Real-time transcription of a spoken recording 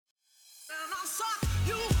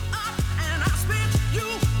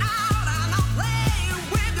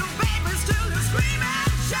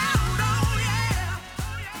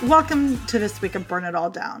Welcome to this week of Burn It All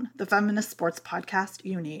Down, the feminist sports podcast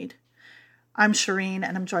you need. I'm Shireen,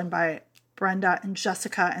 and I'm joined by Brenda and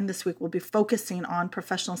Jessica, and this week we'll be focusing on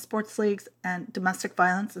professional sports leagues and domestic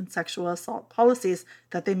violence and sexual assault policies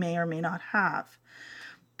that they may or may not have.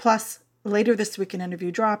 Plus, later this week an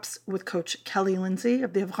interview drops with Coach Kelly Lindsay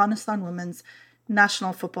of the Afghanistan women's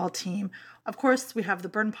national football team. Of course, we have the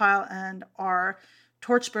burn pile and our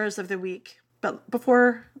torchbearers of the week. But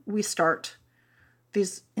before we start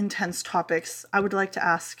these intense topics, I would like to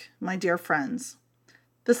ask my dear friends,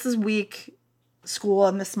 this is week school,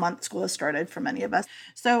 and this month school has started for many of us.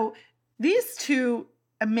 So these two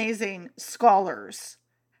amazing scholars,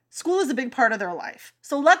 school is a big part of their life.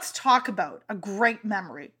 So let's talk about a great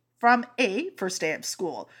memory from a first day of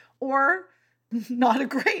school or not a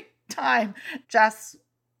great time. Jess,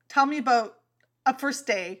 tell me about a first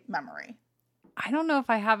day memory. I don't know if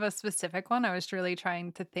I have a specific one. I was really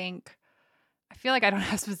trying to think. I feel like I don't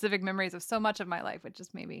have specific memories of so much of my life, which is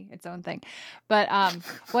maybe its own thing. But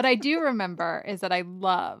what I do remember is that I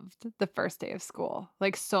loved the first day of school,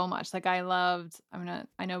 like so much. Like I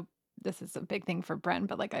know this is a big thing for Bren,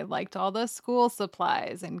 but like I liked all the school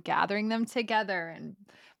supplies and gathering them together and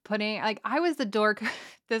I was the dork.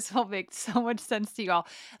 This will make so much sense to you all.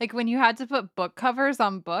 Like when you had to put book covers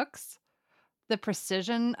on books, the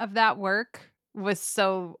precision of that work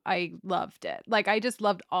I loved it. Like I just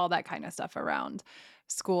loved all that kind of stuff around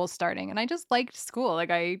school starting. And I just liked school. Like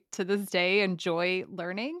I, to this day, enjoy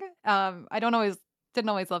learning. I didn't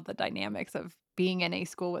always love the dynamics of being in a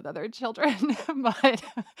school with other children, but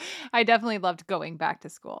I definitely loved going back to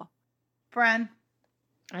school. Bren?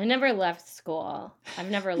 I never left school. I've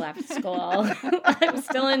never left school. I'm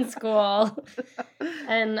still in school.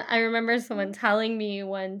 And I remember someone telling me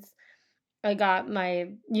once, I got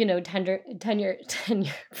my, my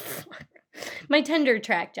tender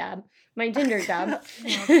track job, my Tinder job.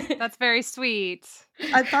 That's very sweet.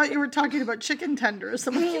 I thought you were talking about chicken tenders.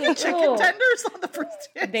 I'm like, chicken tenders on the first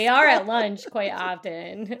day. They are at lunch quite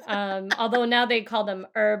often. Although now they call them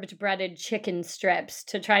herbed breaded chicken strips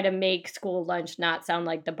to try to make school lunch not sound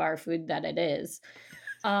like the bar food that it is.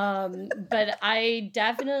 But I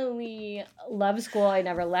definitely love school. I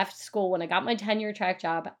never left school. When I got my tenure track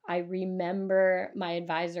job, I remember my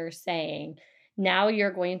advisor saying, now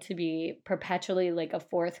you're going to be perpetually like a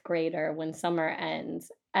fourth grader when summer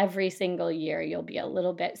ends. Every single year, you'll be a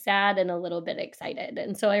little bit sad and a little bit excited.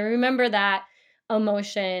 And so I remember that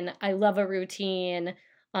emotion. I love a routine.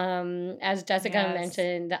 As Jessica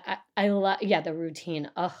mentioned, I love, the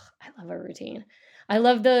routine. I love a routine. I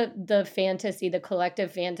love the fantasy, the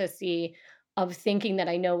collective fantasy of thinking that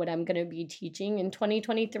I know what I'm going to be teaching in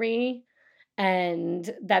 2023 and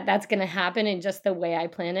that's going to happen in just the way I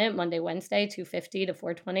plan it, Monday, Wednesday, 2:50 to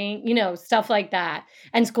 4:20, stuff like that.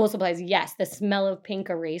 And school supplies, yes, the smell of pink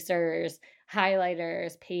erasers,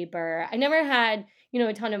 highlighters, paper. I never had,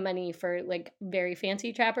 a ton of money for like very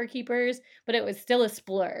fancy Trapper Keepers, but it was still a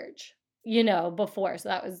splurge, before.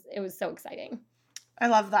 So it was so exciting. I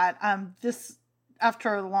love that.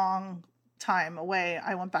 After a long time away,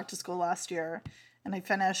 I went back to school last year and I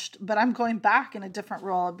finished, but I'm going back in a different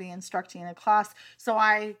role of being instructing a class. So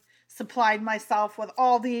I supplied myself with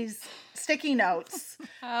all these sticky notes.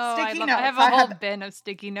 I have a whole bin of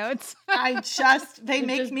sticky notes. They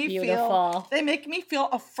make me feel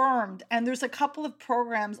affirmed. And there's a couple of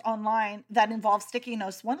programs online that involve sticky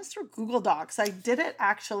notes. One is through Google Docs. I did it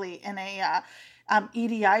actually in a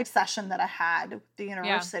EDI session that I had at the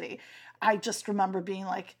university. Yeah. I just remember being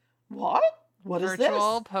like, what? What is this?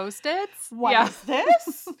 Virtual Post-its? What is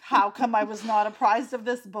this? How come I was not apprised of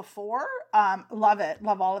this before? Love it.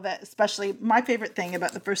 Love all of it. Especially my favorite thing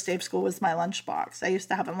about the first day of school was my lunchbox. I used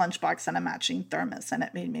to have a lunchbox and a matching thermos, and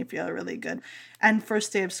it made me feel really good. And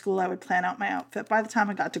first day of school, I would plan out my outfit. By the time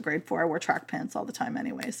I got to grade 4, I wore track pants all the time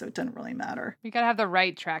anyway, so it didn't really matter. You got to have the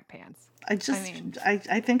right track pants. I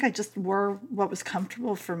think I just wore what was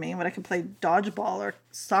comfortable for me, what I could play dodgeball or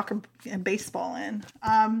soccer and baseball in.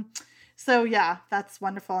 So yeah, that's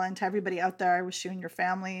wonderful. And to everybody out there, I wish you and your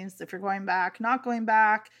families, if you're going back, not going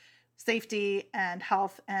back, safety and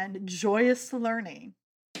health and joyous learning.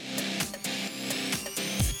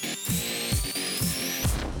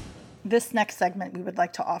 This next segment, we would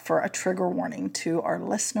like to offer a trigger warning to our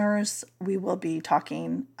listeners. We will be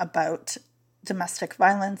talking about domestic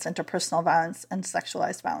violence, interpersonal violence, and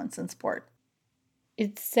sexualized violence in sport.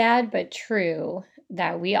 It's sad but true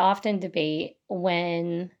that we often debate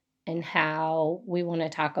when and how we want to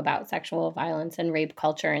talk about sexual violence and rape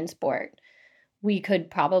culture in sport. We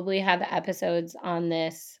could probably have episodes on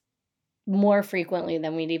this more frequently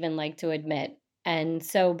than we'd even like to admit. And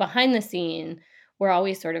so behind the scene, we're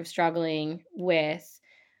always sort of struggling with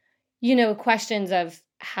questions of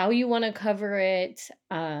how you want to cover it.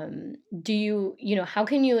 Do how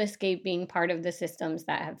can you escape being part of the systems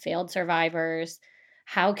that have failed survivors?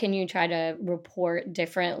 How can you try to report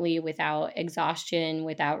differently without exhaustion,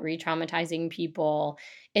 without re-traumatizing people?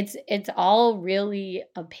 It's all really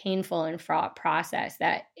a painful and fraught process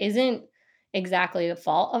that isn't exactly the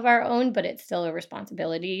fault of our own, but it's still a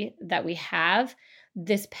responsibility that we have.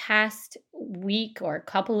 This past week or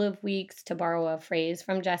couple of weeks, to borrow a phrase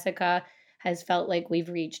from Jessica, has felt like we've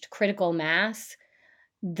reached critical mass.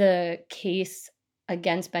 The case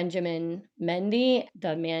against Benjamin Mendy,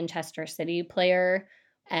 the Manchester City player,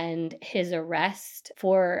 and his arrest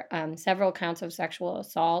for several counts of sexual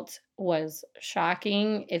assault was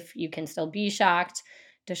shocking, if you can still be shocked.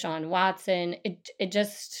 Deshaun Watson, it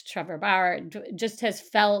just, Trevor Bauer, just has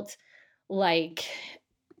felt like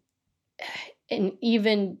an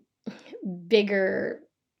even bigger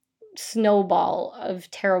snowball of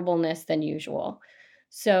terribleness than usual.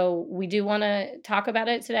 So we do want to talk about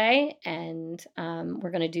it today, and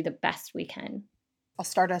we're going to do the best we can. I'll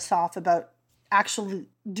start us off about actually,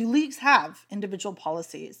 do leagues have individual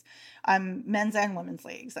policies, men's and women's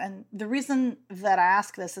leagues? And the reason that I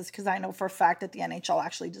ask this is because I know for a fact that the NHL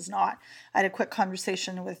actually does not. I had a quick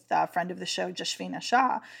conversation with a friend of the show, Jashvina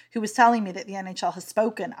Shah, who was telling me that the NHL has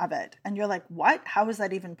spoken of it. And you're like, what? How is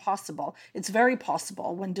that even possible? It's very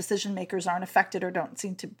possible when decision makers aren't affected or don't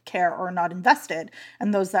seem to care or are not invested.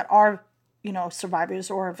 And those that are survivors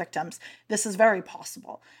or victims, this is very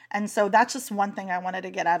possible. And so that's just one thing I wanted to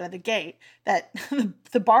get out of the gate, that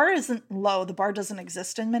the bar isn't low. The bar doesn't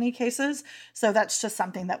exist in many cases. So that's just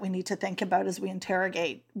something that we need to think about as we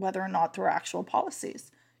interrogate whether or not there are actual policies.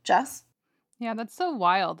 Jess? Yeah, that's so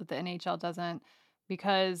wild that the NHL doesn't,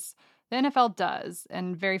 because the NFL does.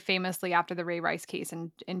 And very famously, after the Ray Rice case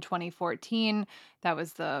in 2014, that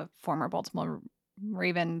was the former Baltimore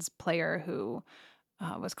Ravens player who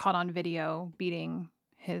was caught on video beating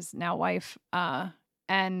his now wife.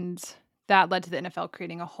 And that led to the NFL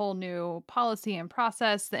creating a whole new policy and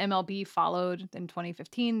process. The MLB followed in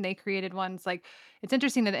 2015. They created one. It's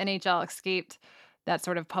interesting that the NHL escaped that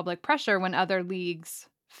sort of public pressure when other leagues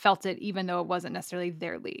felt it, even though it wasn't necessarily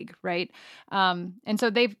their league, right? And so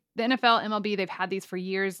the NFL, MLB, they've had these for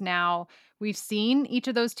years now. We've seen each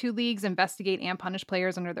of those two leagues investigate and punish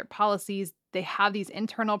players under their policies. They have these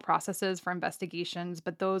internal processes for investigations,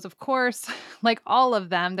 but those, of course, like all of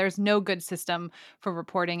them, there's no good system for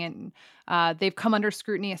reporting, and they've come under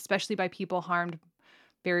scrutiny, especially by people harmed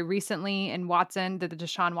very recently. In Watson, the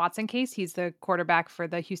Deshaun Watson case, he's the quarterback for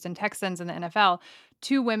the Houston Texans in the NFL.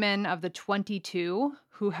 2 women of the 22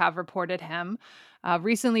 who have reported him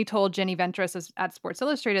recently told Jenny Ventris at Sports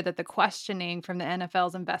Illustrated that the questioning from the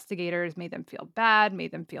NFL's investigators made them feel bad,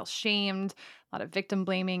 made them feel shamed, a lot of victim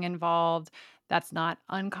blaming involved. That's not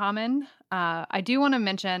uncommon. I do want to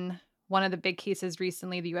mention one of the big cases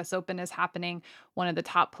recently. The US Open is happening. One of the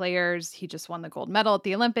top players, he just won the gold medal at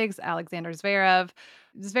the Olympics, Alexander Zverev.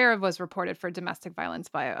 Zverev was reported for domestic violence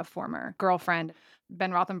by a former girlfriend.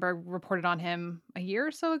 Ben Rothenberg reported on him a year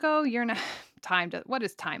or so ago, year and a time. What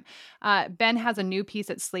is time? Ben has a new piece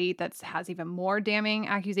at Slate that has even more damning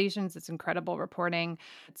accusations. It's incredible reporting.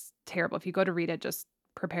 It's terrible. If you go to read it, just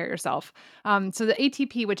prepare yourself. So the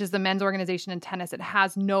ATP, which is the men's organization in tennis, it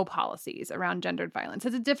has no policies around gendered violence.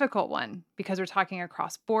 It's a difficult one because we're talking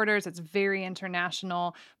across borders. It's very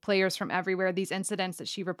international, players from everywhere. These incidents that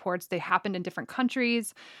she reports, they happened in different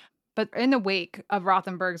countries. But in the wake of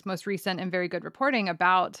Rothenberg's most recent and very good reporting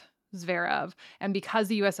about Zverev, and because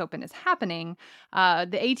the US Open is happening,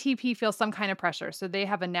 the ATP feels some kind of pressure. So they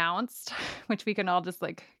have announced, which we can all just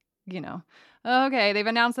okay, they've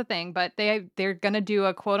announced the thing, but they're going to do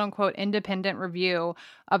a quote unquote independent review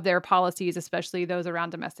of their policies, especially those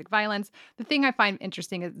around domestic violence. The thing I find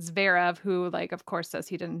interesting is Zverev, who of course says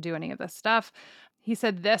he didn't do any of this stuff. He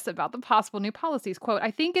said this about the possible new policies, quote,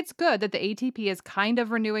 "I think it's good that the ATP is kind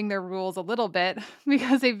of renewing their rules a little bit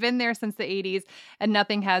because they've been there since the 80s and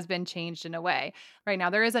nothing has been changed in a way." Right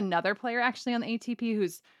now, there is another player actually on the ATP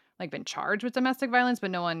who's been charged with domestic violence,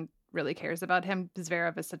 but no one really cares about him.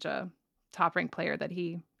 Zverev is such a top-ranked player that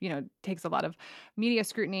he, takes a lot of media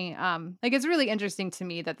scrutiny. It's really interesting to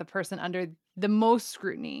me that the person under the most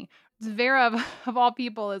scrutiny, Zverev of all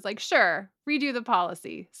people, is sure, redo the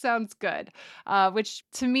policy. Sounds good. Which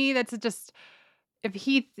to me, that's just, if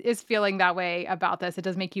he is feeling that way about this, it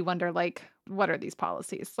does make you wonder, what are these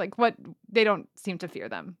policies? What, they don't seem to fear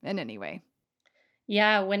them in any way.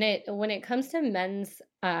 Yeah, when it comes to men's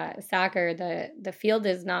soccer, the field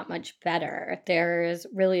is not much better. There's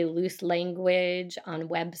really loose language on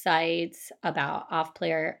websites about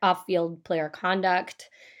off-field player conduct.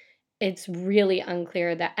 it's really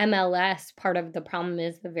unclear. That MLS, part of the problem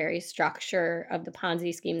is the very structure of the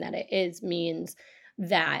Ponzi scheme that it is, means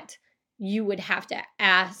that you would have to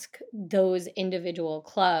ask those individual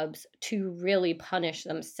clubs to really punish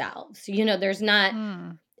themselves. There's not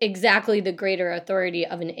exactly the greater authority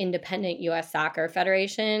of an independent U.S. Soccer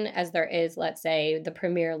Federation as there is, let's say, the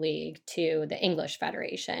Premier League to the English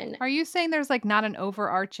Federation. Are you saying there's like not an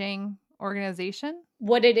overarching organization?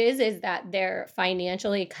 What it is that they're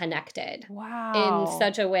financially connected. Wow. In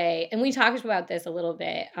such a way. And we talked about this a little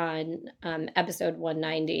bit on episode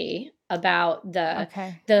 190 about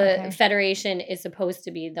the federation is supposed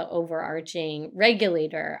to be the overarching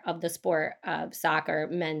regulator of the sport of soccer,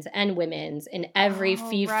 men's and women's, in every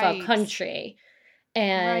FIFA country.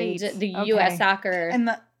 And the U.S. soccer... And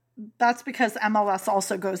that's because MLS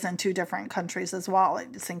also goes in 2 different countries as well.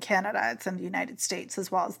 It's in Canada, it's in the United States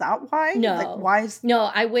as well. Is that why?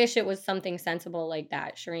 No, I wish it was something sensible like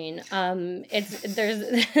that, Shireen.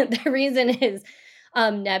 The reason is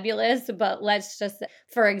nebulous, but let's just,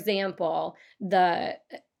 for example, the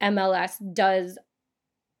MLS does,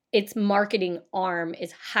 its marketing arm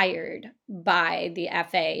is hired by the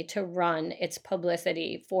FA to run its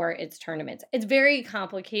publicity for its tournaments. It's very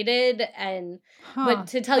complicated, but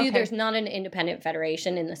to tell you, there's not an independent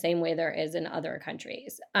federation in the same way there is in other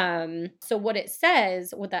countries. So what it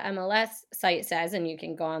says, what the MLS site says, and you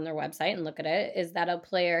can go on their website and look at it, is that a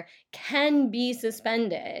player can be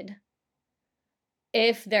suspended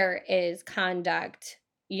if there is conduct,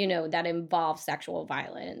 that involves sexual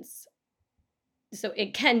violence. So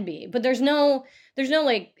it can be, but there's no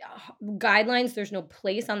like guidelines. There's no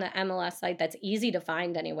place on the MLS site that's easy to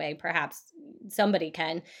find anyway. Perhaps somebody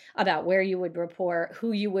can, about where you would report,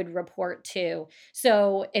 who you would report to.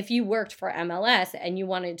 So if you worked for MLS and you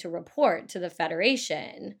wanted to report to the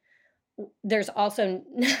federation, there's also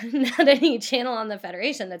not any channel on the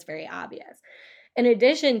federation that's very obvious. In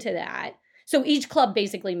addition to that, so each club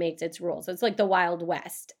basically makes its rules. It's like the Wild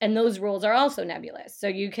West. And those rules are also nebulous. So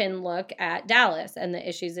you can look at Dallas and the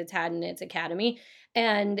issues it's had in its academy,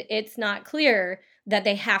 and it's not clear that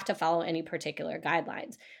they have to follow any particular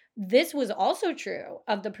guidelines. This was also true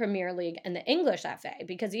of the Premier League and the English FA,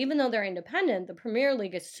 because even though they're independent, the Premier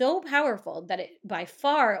League is so powerful that it by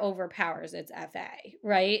far overpowers its FA,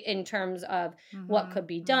 right, in terms of what could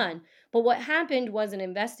be done. But what happened was an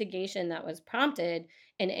investigation that was prompted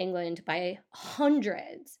in England by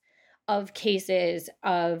hundreds of cases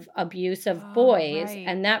of abuse of boys,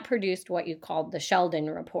 and that produced what you called the Sheldon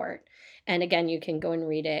Report. And again, you can go and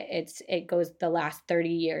read it. It goes the last 30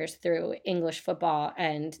 years through English football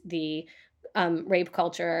and the rape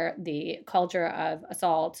culture, the culture of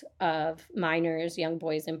assault of minors, young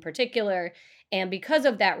boys in particular. And because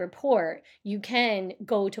of that report, you can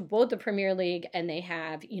go to both the Premier League and they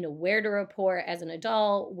have, where to report as an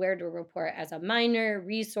adult, where to report as a minor,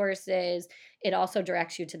 resources. It also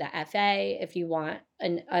directs you to the FA if you want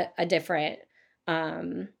a different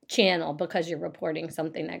channel because you're reporting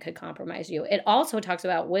something that could compromise you. It also talks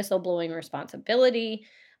about whistleblowing responsibility,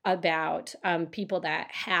 about people that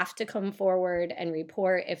have to come forward and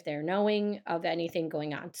report if they're knowing of anything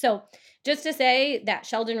going on. So just to say that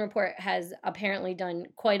Sheldon Report has apparently done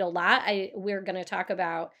quite a lot. We're going to talk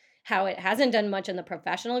about how it hasn't done much in the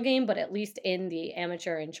professional game, but at least in the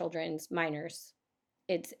amateur and children's minors,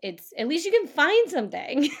 it's at least you can find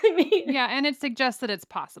something. Yeah, and it suggests that it's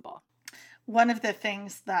possible. One of the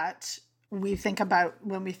things that we think about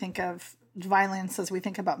when we think of violence as we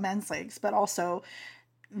think about men's leagues, but also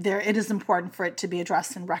it is important for it to be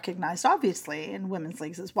addressed and recognized, obviously, in women's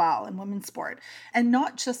leagues as well, in women's sport. And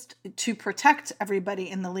not just to protect everybody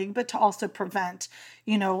in the league, but to also prevent,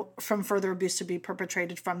 from further abuse to be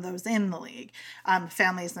perpetrated from those in the league,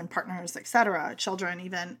 families and partners, etc., children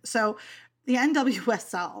even. So the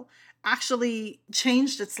NWSL actually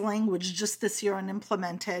changed its language just this year and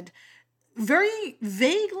implemented very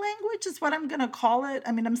vague language is what I'm going to call it.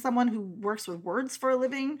 I mean, I'm someone who works with words for a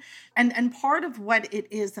living. And part of what it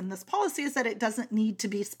is in this policy is that it doesn't need to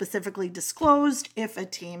be specifically disclosed if a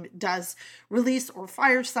team does release or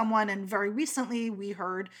fire someone. And very recently we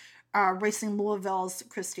heard Racing Louisville's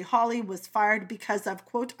Christy Hawley was fired because of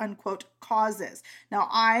quote unquote causes. Now,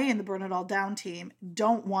 I and the Burn It All Down team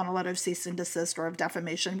don't want a letter of cease and desist or of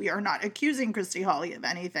defamation. We are not accusing Christy Hawley of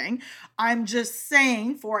anything. I'm just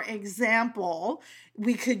saying, for example,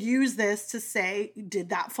 we could use this to say, did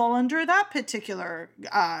that fall under that particular,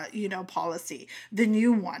 policy, the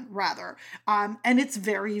new one rather. And it's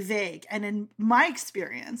very vague. And in my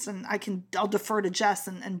experience, and I'll defer to Jess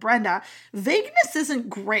and Brenda, vagueness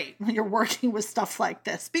isn't great when you're working with stuff like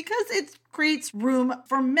this because it creates room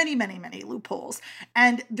for many, many, many loopholes.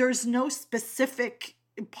 And there's no specific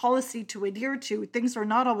policy to adhere to. Things are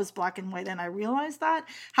not always black and white, and I realize that.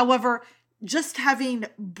 However, just having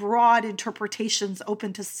broad interpretations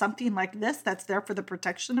open to something like this that's there for the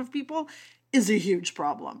protection of people is a huge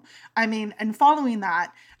problem. I mean, and following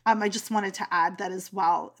that, I just wanted to add that as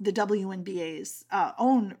well. The WNBA's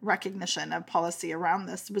own recognition of policy around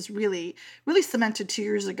this was really, really cemented 2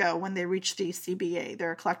 years ago when they reached the CBA,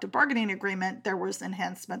 their collective bargaining agreement. There was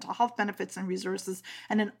enhanced mental health benefits and resources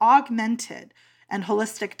and an augmented and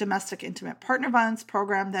holistic domestic intimate partner violence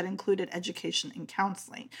program that included education and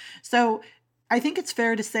counseling. So I think it's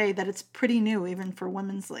fair to say that it's pretty new even for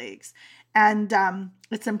women's leagues. And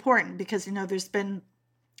it's important because, there's been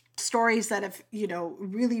stories that have,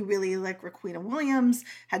 really, really, like Raquina Williams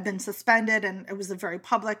had been suspended, and it was a very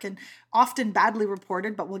public and often badly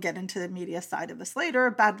reported, but we'll get into the media side of this later,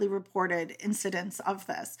 badly reported incidents of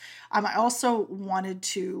this. I also wanted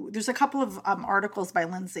to, there's a couple of articles by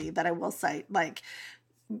Lindsay that I will cite, like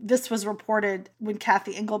this was reported when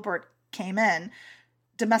Kathy Engelbert came in.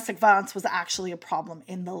 Domestic violence was actually a problem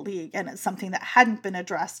in the league, and it's something that hadn't been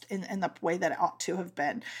addressed in the way that it ought to have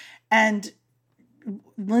been. And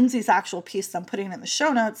Lindsay's actual piece, I'm putting in the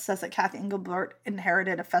show notes, says that Kathy Engelbert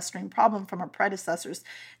inherited a festering problem from her predecessors.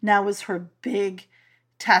 Now is her big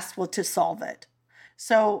test to solve it.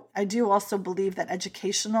 So I do also believe that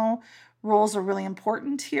educational roles are really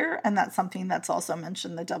important here, and that's something that's also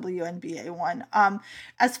mentioned in the WNBA one.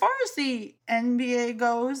 As far as the NBA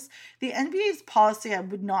goes, the NBA's policy I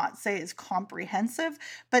would not say is comprehensive,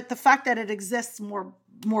 but the fact that it exists more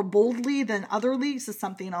boldly than other leagues is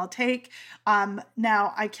something I'll take.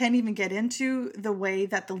 Now, I can't even get into the way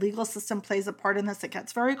that the legal system plays a part in this. It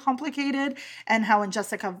gets very complicated, and how, and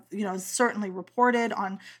Jessica, certainly reported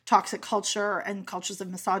on toxic culture and cultures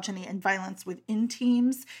of misogyny and violence within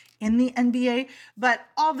teams in the NBA. But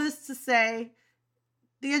all this to say,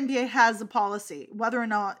 the NBA has a policy, whether or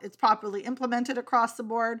not it's properly implemented across the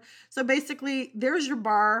board. So basically, there's your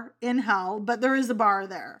bar in hell, but there is a bar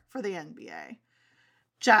there for the NBA.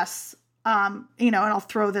 Jess, and I'll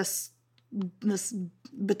throw this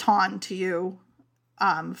baton to you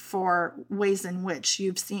for ways in which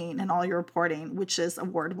you've seen in all your reporting, which is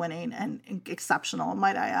award-winning and exceptional,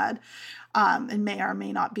 might I add, and may or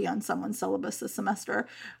may not be on someone's syllabus this semester.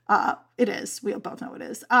 It is. We both know it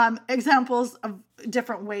is. Examples of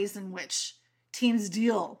different ways in which teams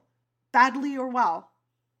deal, badly or well,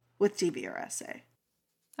 with DV or SA.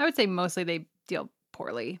 I would say mostly they deal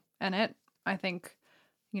poorly in it. I think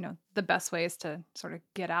the best way is to sort of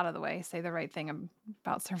get out of the way, say the right thing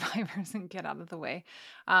about survivors and get out of the way.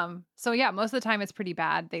 So yeah, most of the time it's pretty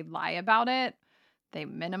bad. They lie about it. They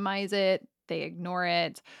minimize it. They ignore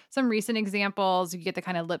it. Some recent examples, you get the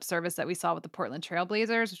kind of lip service that we saw with the Portland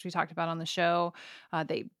Trailblazers, which we talked about on the show.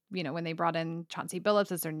 When they brought in Chauncey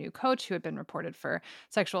Billups as their new coach, who had been reported for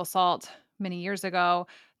sexual assault many years ago,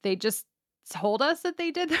 they just told us that they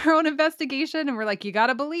did their own investigation, and we're like, you got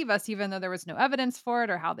to believe us, even though there was no evidence for it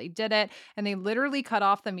or how they did it. And they literally cut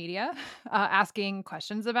off the media asking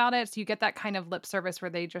questions about it. So you get that kind of lip service where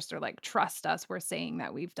they just are like, trust us, we're saying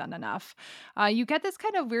that we've done enough. You get this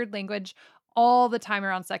kind of weird language all the time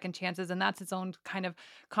around second chances, and that's its own kind of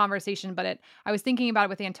conversation. But I was thinking about it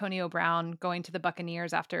with Antonio Brown going to the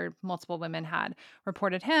Buccaneers after multiple women had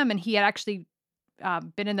reported him, and he had actually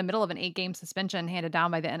been in the middle of an 8-game suspension handed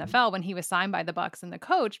down by the NFL when he was signed by the Bucs, and the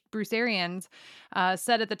coach, Bruce Arians,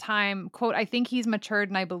 said at the time, quote, "I think he's matured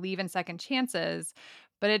and I believe in second chances."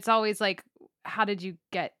 But it's always like, how did you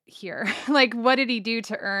get here? Like, what did he do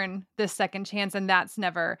to earn this second chance? And that's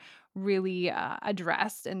never really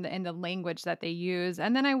addressed in the language that they use.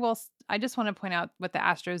 And then I just want to point out what the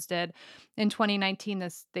Astros did in 2019.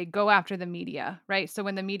 They go after the media, right? So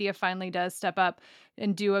when the media finally does step up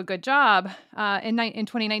and do a good job, in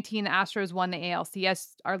 2019, the Astros won the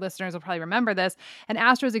ALCS. Our listeners will probably remember this. An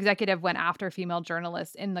Astros executive went after female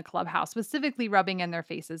journalists in the clubhouse, specifically rubbing in their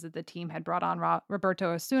faces that the team had brought on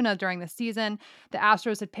Roberto Osuna during the season. The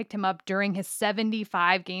Astros had picked him up during his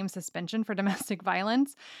 75-game suspension for domestic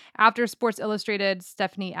violence. After Sports Illustrated,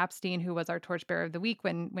 Stephanie Epstein, who was our torchbearer of the week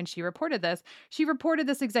when she reported this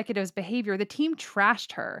executive's behavior. The team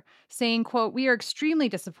trashed her, saying, quote, "We are extremely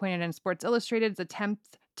disappointed in Sports Illustrated's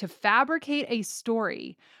attempt to fabricate a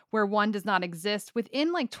story where one does not exist."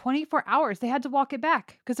 Within like 24 hours, they had to walk it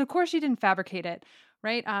back because, of course, she didn't fabricate it,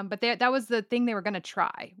 right? But that was the thing they were going to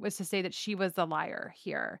try, was to say that she was the liar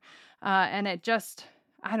here. And it just,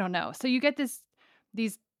 I don't know. So you get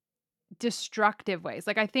these destructive ways.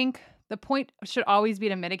 Like, I think the point should always be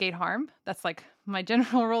to mitigate harm. That's like my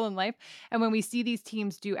general rule in life. And when we see these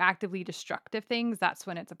teams do actively destructive things, that's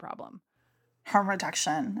when it's a problem. Harm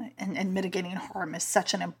reduction and mitigating harm is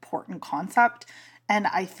such an important concept. And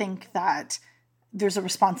I think that there's a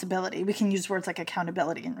responsibility. We can use words like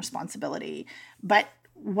accountability and responsibility, but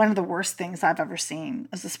one of the worst things I've ever seen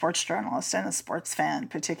as a sports journalist and a sports fan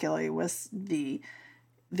particularly was the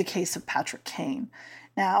case of Patrick Kane.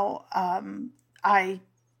 Now, I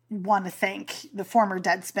want to thank the former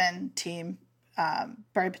Deadspin team.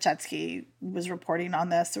 Barry Pachetsky was reporting on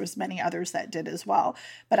this. There was many others that did as well.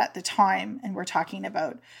 But at the time, and we're talking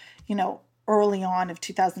about, early on of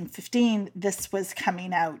 2015, this was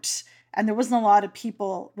coming out and there wasn't a lot of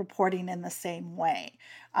people reporting in the same way.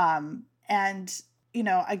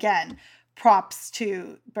 Again, props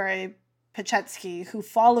to Barry Pachetsky, who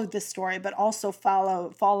followed this story, but also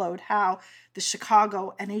followed how the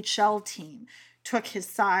Chicago NHL team took his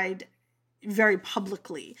side very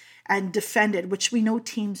publicly and defended, which we know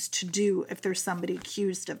teams to do if there's somebody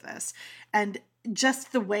accused of this. And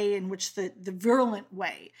just the way in which the virulent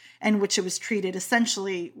way in which it was treated.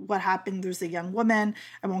 Essentially what happened, there's a young woman,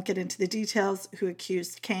 I won't get into the details, who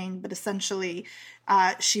accused Kane, but essentially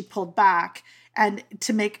she pulled back. And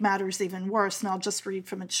to make matters even worse, and I'll just read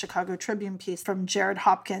from a Chicago Tribune piece from Jared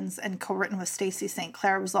Hopkins and co-written with Stacey St.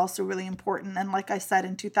 Clair, was also really important. And like I said,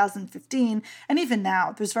 in 2015, and even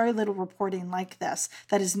now, there's very little reporting like this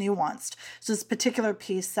that is nuanced. So this particular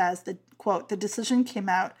piece says that, quote, the decision came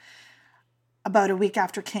out about a week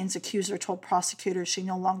after Kane's accuser told prosecutors she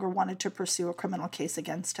no longer wanted to pursue a criminal case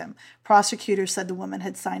against him. Prosecutors said the woman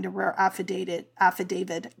had signed a rare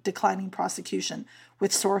affidavit declining prosecution,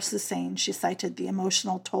 with sources saying she cited the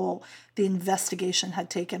emotional toll the investigation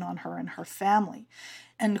had taken on her and her family.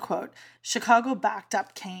 End quote. Chicago backed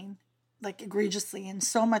up Kane egregiously, and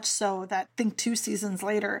so much so that I think 2 seasons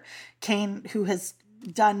later, Kane, who has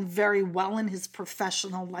done very well in his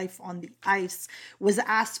professional life on the ice, was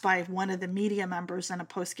asked by one of the media members in a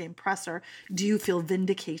post-game presser, do you feel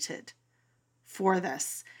vindicated for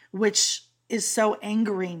this? Which is so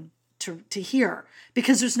angering to hear,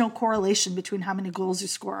 because there's no correlation between how many goals you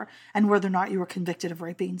score and whether or not you were convicted of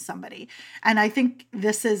raping somebody. And I think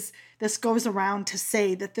this goes around to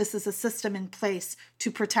say that this is a system in place to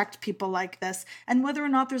protect people like this. And whether or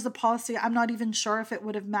not there's a policy, I'm not even sure if it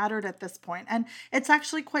would have mattered at this point. And it's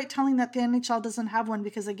actually quite telling that the NHL doesn't have one,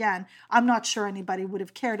 because again, I'm not sure anybody would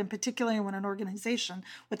have cared, and particularly when an organization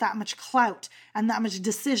with that much clout and that much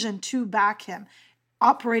decision to back him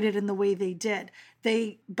operated in the way they did.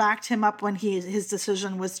 They backed him up when his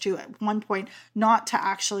decision was to, at one point, not to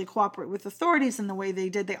actually cooperate with authorities in the way they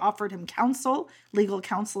did. They offered him counsel, legal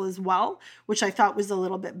counsel as well, which I thought was a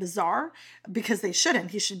little bit bizarre, because they shouldn't.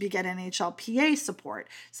 He should be getting NHLPA support.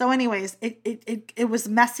 So anyways, it was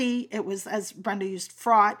messy. It was, as Brenda used,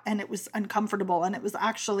 fraught, and it was uncomfortable. And it was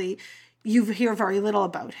actually, you hear very little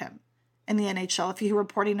about him in the NHL. If you're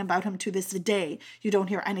reporting about him to this day, you don't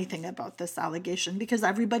hear anything about this allegation, because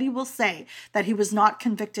everybody will say that he was not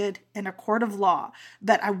convicted in a court of law.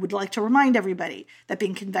 But I would like to remind everybody that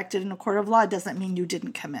being convicted in a court of law doesn't mean you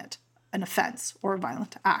didn't commit an offense or a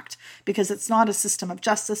violent act, because it's not a system of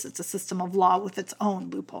justice. It's a system of law with its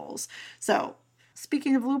own loopholes. So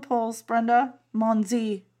speaking of loopholes, Brenda,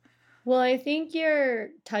 Monzi. Well, I think you're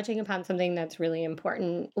touching upon something that's really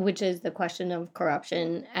important, which is the question of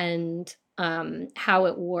corruption and how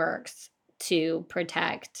it works to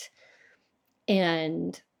protect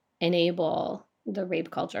and enable the rape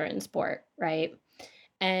culture in sport, right?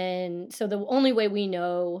 And so the only way we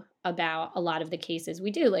know about a lot of the cases we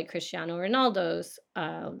do, like Cristiano Ronaldo's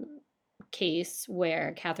case,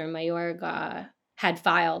 where Catherine Mayorga had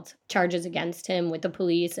filed charges against him with the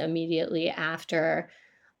police immediately after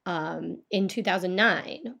in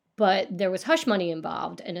 2009, but there was hush money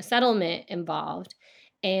involved and a settlement involved,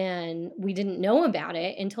 and we didn't know about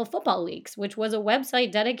it until Football Leaks, which was a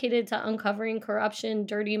website dedicated to uncovering corruption,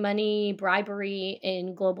 dirty money, bribery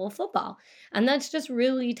in global football. And that's just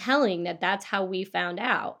really telling that that's how we found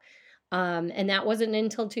out. And that wasn't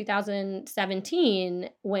until 2017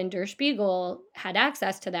 when Der Spiegel had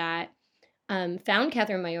access to that, found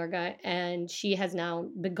Catherine Mayorga, and she has now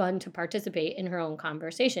begun to participate in her own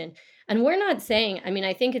conversation. And we're not saying,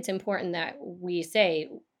 I think it's important that we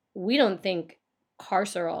say, we don't think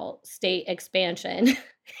carceral state expansion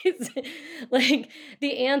is like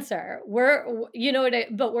the answer.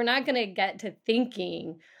 But we're not going to get to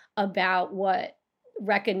thinking about what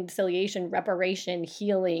reconciliation, reparation,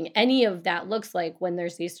 healing, any of that looks like when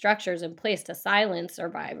there's these structures in place to silence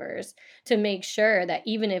survivors, to make sure that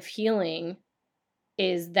even if healing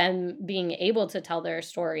is them being able to tell their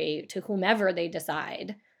story to whomever they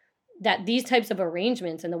decide, that these types of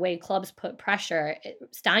arrangements and the way clubs put pressure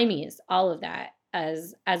stymies all of that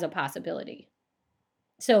as a possibility.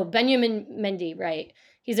 So Benjamin Mendy, right?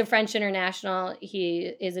 He's a French international.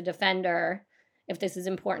 He is a defender. if this is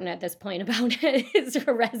important at this point about his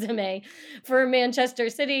resume for Manchester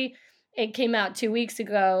City. It came out 2 weeks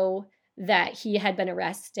ago that he had been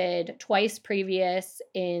arrested twice previous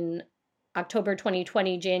in October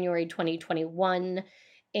 2020, January 2021,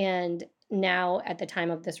 and now at the time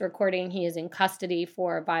of this recording, he is in custody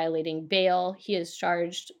for violating bail. He is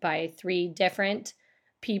charged by 3 different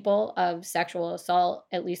people of sexual assault,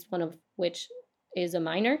 at least one of which is a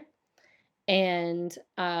minor. And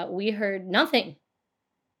we heard nothing.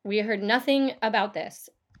 We heard nothing about this.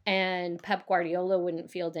 And Pep Guardiola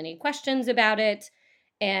wouldn't field any questions about it.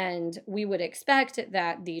 And we would expect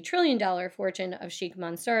that the $1 trillion fortune of Sheikh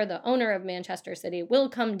Mansour, the owner of Manchester City, will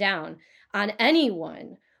come down on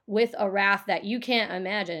anyone with a wrath that you can't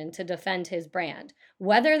imagine to defend his brand.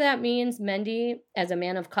 Whether that means Mendy, as a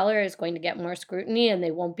man of color, is going to get more scrutiny and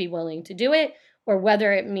they won't be willing to do it, or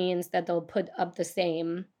whether it means that they'll put up the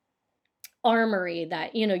same armory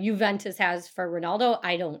that, Juventus has for Ronaldo,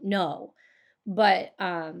 I don't know. But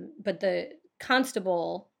the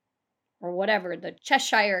constable or whatever, the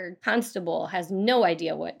Cheshire constable has no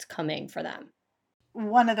idea what's coming for them.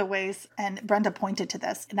 One of the ways, and Brenda pointed to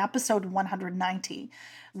this, in episode 190,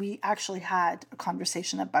 we actually had a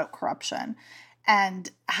conversation about corruption and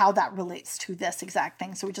how that relates to this exact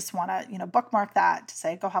thing. So we just want to, bookmark that to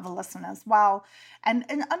say, go have a listen as well, and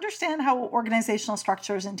understand how organizational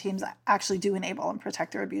structures and teams actually do enable and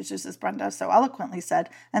protect their abusers, as Brenda so eloquently said,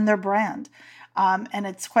 and their brand. And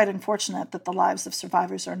it's quite unfortunate that the lives of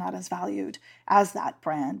survivors are not as valued as that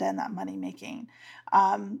brand and that money making.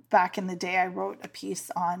 Back in the day, I wrote a piece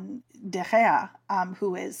on De Gea,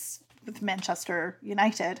 who is with Manchester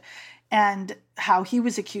United, and how he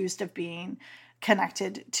was accused of being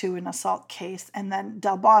connected to an assault case. And then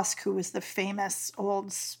Del Bosque, who was the famous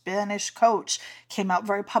old Spanish coach, came out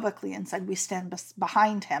very publicly and said, we stand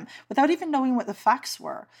behind him, without even knowing what the facts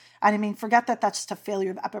were. And I mean, forget that that's just a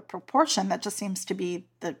failure of epic proportion. That just seems to be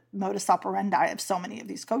the modus operandi of so many of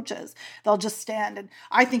these coaches. They'll just stand, and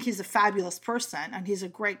I think he's a fabulous person and he's a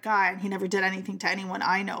great guy and he never did anything to anyone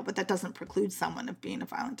I know, but that doesn't preclude someone of being a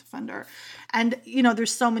violent offender. And,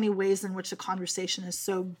 there's so many ways in which the conversation is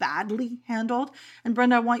so badly handled. And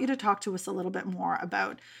Brenda, I want you to talk to us a little bit more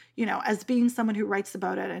about, as being someone who writes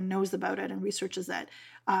about it and knows about it and researches it.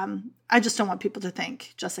 I just don't want people to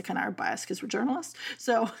think Jessica and I are biased because we're journalists.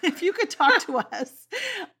 So if you could talk to us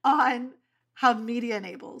on how media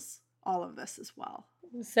enables all of this as well.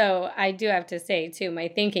 So I do have to say, too, my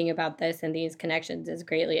thinking about this and these connections is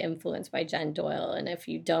greatly influenced by Jen Doyle. And if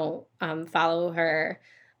you don't follow her,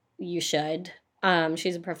 you should.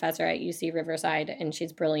 She's a professor at UC Riverside, and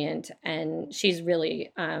she's brilliant. And she's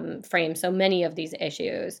really framed so many of these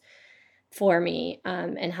issues for me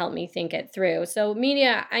and helped me think it through. So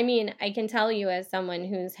media, I can tell you as someone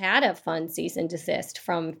who's had a fun cease and desist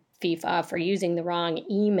from FIFA for using the wrong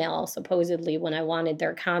email, supposedly, when I wanted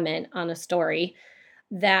their comment on a story,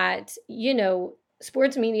 that,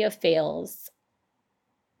 sports media fails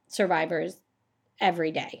survivors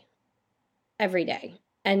every day.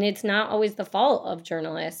 And it's not always the fault of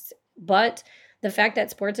journalists, but the fact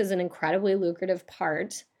that sports is an incredibly lucrative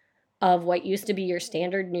part of what used to be your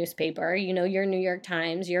standard newspaper, your New York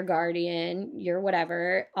Times, your Guardian, your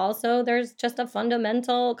whatever. Also, there's just a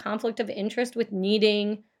fundamental conflict of interest with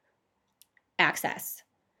needing access,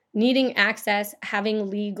 having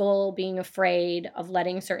legal, being afraid of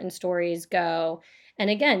letting certain stories go.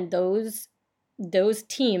 And again, those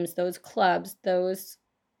teams, those clubs, those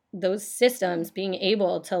systems being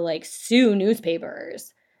able to sue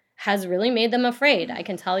newspapers has really made them afraid. I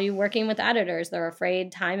can tell you, working with editors, they're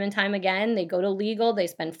afraid time and time again. They go to legal, they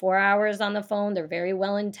spend 4 hours on the phone. They're very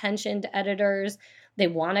well-intentioned editors. They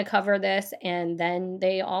want to cover this, and then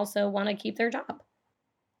they also want to keep their job.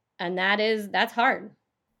 And that's hard.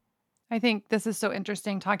 I think this is so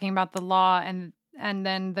interesting, talking about the law and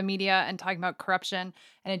then the media and talking about corruption.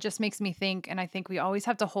 And it just makes me think, and I think we always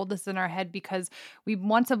have to hold this in our head because we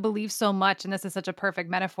want to believe so much, and this is such a perfect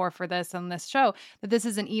metaphor for this on this show, that this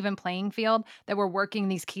is an even playing field, that we're working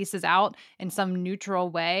these cases out in some neutral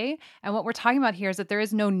way. And what we're talking about here is that there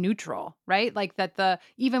is no neutral, right? Like that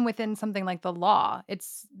even within something like the law,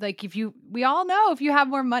 it's like we all know if you have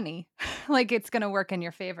more money, like it's going to work in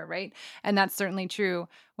your favor, right? And that's certainly true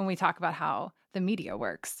when we talk about how the media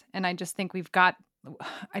works. And I just think we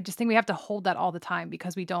have to hold that all the time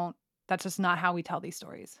because that's just not how we tell these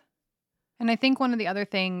stories. And I think one of the other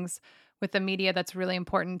things with the media that's really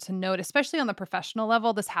important to note, especially on the professional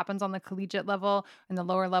level. This happens on the collegiate level and the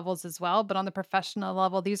lower levels as well. But on the professional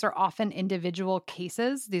level, these are often individual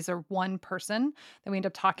cases. These are one person that we end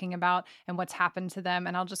up talking about and what's happened to them.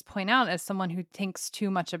 And I'll just point out, as someone who thinks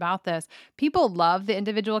too much about this, people love the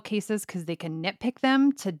individual cases because they can nitpick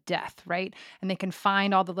them to death, right? And they can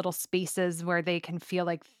find all the little spaces where they can feel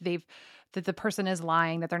like that the person is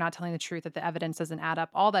lying, that they're not telling the truth, that the evidence doesn't add up,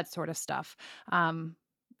 all that sort of stuff. And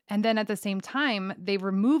then at the same time, they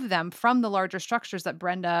remove them from the larger structures that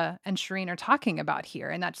Brenda and Shireen are talking about here.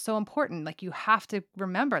 And that's so important. Like, you have to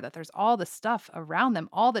remember that there's all this stuff around them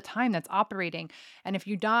all the time that's operating. And if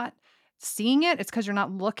you're not seeing it, it's because you're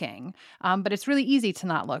not looking. But it's really easy to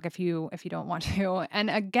not look if you don't want to. And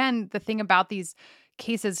again, the thing about these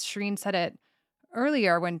cases, Shireen said it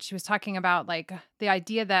earlier when she was talking about like the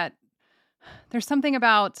idea that there's something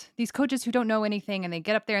about these coaches who don't know anything and they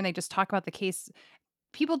get up there and they just talk about the case.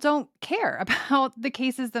 People don't care about the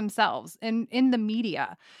cases themselves in the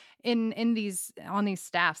media, on these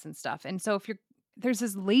staffs and stuff. And so there's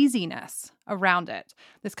this laziness around it,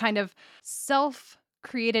 this kind of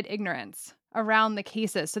self-created ignorance around the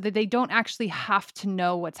cases, so that they don't actually have to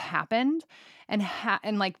know what's happened and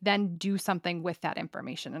like then do something with that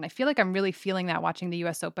information. And I feel like I'm really feeling that watching the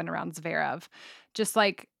US Open around Zverev, just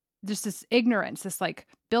this ignorance, this like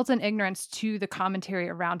built-in ignorance to the commentary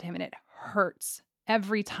around him. And it hurts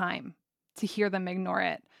every time to hear them ignore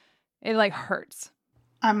it. It like hurts.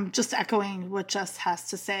 I'm just echoing what Jess has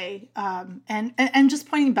to say. And just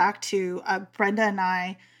pointing back to Brenda and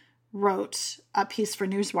I wrote a piece for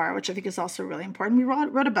Newswire, which I think is also really important. We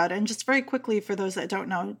wrote about it. And just very quickly, for those that don't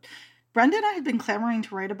know, Brenda and I had been clamoring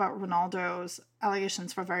to write about Ronaldo's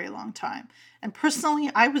allegations for a very long time. And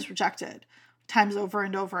personally, I was rejected times over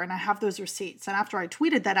and over, and I have those receipts. And after I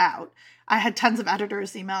tweeted that out, I had tons of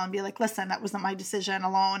editors email and be like, listen, that wasn't my decision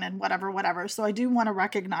alone and whatever. So I do want to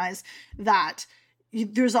recognize that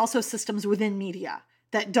there's also systems within media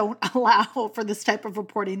that don't allow for this type of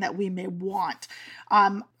reporting that we may want.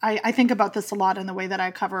 I think about this a lot in the way that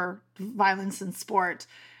I cover violence in sport.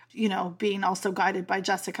 You know, being also guided by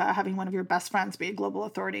Jessica, having one of your best friends be a global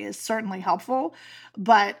authority is certainly helpful.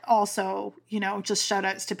 But also, you know, just shout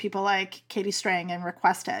outs to people like Katie Strang and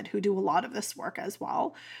Requested, who do a lot of this work as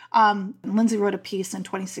well. Lindsay wrote a piece in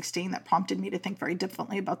 2016 that prompted me to think very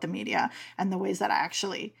differently about the media and the ways that I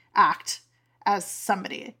actually act as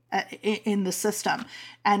somebody in the system.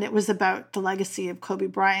 And it was about the legacy of Kobe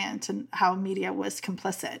Bryant and how media was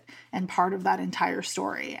complicit and part of that entire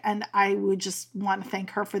story. And I would just want to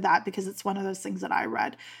thank her for that, because it's one of those things that I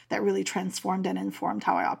read that really transformed and informed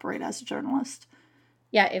how I operate as a journalist.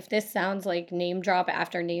 Yeah, if this sounds like name drop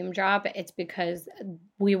after name drop, it's because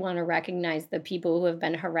we want to recognize the people who have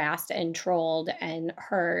been harassed and trolled and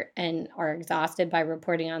hurt and are exhausted by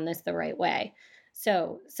reporting on this the right way.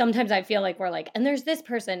 So sometimes I feel like we're like, and there's this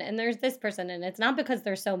person and there's this person. And it's not because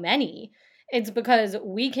there's so many. It's because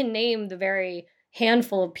we can name the very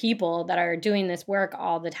handful of people that are doing this work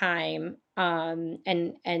all the time. And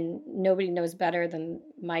nobody knows better than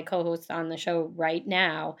my co-host on the show right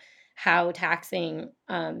now how taxing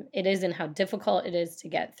it is and how difficult it is to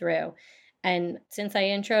get through. And since I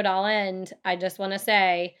introed I'll end, I just want to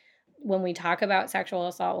say, when we talk about sexual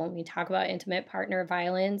assault, when we talk about intimate partner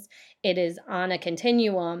violence, it is on a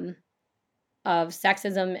continuum of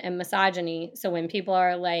sexism and misogyny. So when people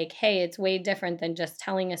are like, hey, it's way different than just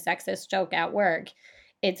telling a sexist joke at work,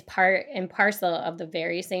 it's part and parcel of the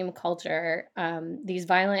very same culture. These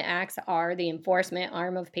violent acts are the enforcement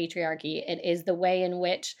arm of patriarchy. It is the way in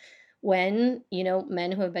which when, you know,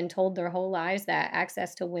 men who have been told their whole lives that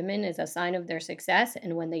access to women is a sign of their success,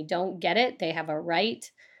 and when they don't get it, they have a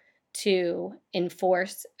right to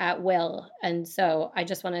enforce at will. And so I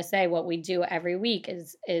just want to say, what we do every week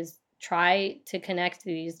is try to connect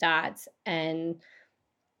these dots and,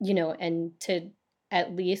 you know, and to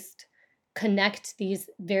at least connect these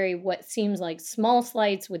what seems like small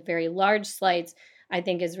slights with very large slights, I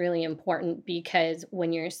think is really important, because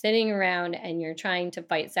when you're sitting around and you're trying to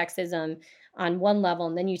fight sexism on one level,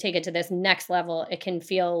 and then you take it to this next level, it can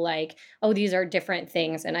feel like, oh, these are different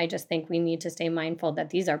things. And I just think we need to stay mindful that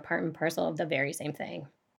these are part and parcel of the very same thing.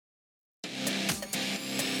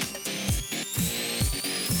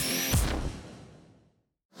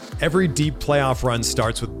 Every deep playoff run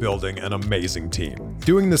starts with building an amazing team.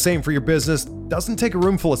 Doing the same for your business doesn't take a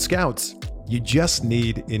room full of scouts. You just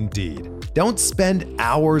need Indeed. Don't spend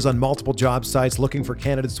hours on multiple job sites looking for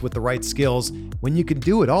candidates with the right skills when you can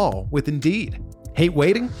do it all with Indeed. Hate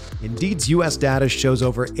waiting? Indeed's US data shows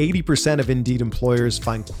over 80% of Indeed employers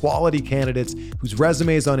find quality candidates whose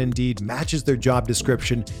resumes on Indeed matches their job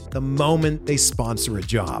description the moment they sponsor a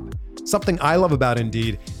job. Something I love about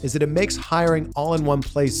Indeed is that it makes hiring all in one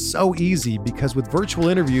place so easy because with virtual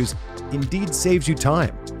interviews, Indeed saves you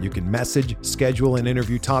time. You can message, schedule, and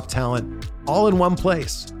interview top talent all in one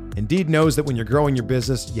place. Indeed knows that when you're growing your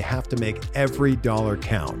business, you have to make every dollar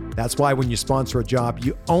count. That's why when you sponsor a job,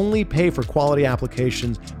 you only pay for quality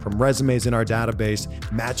applications from resumes in our database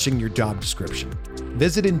matching your job description.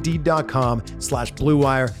 Visit Indeed.com/Blue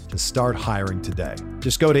Wire to start hiring today.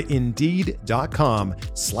 Just go to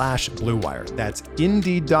Indeed.com/Blue Wire. That's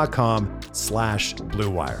Indeed.com/Blue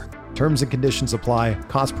Wire. Terms and conditions apply.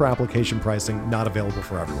 Cost per application pricing not available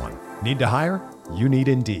for everyone. Need to hire? You need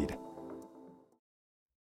Indeed.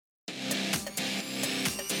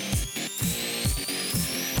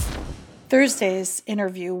 Thursday's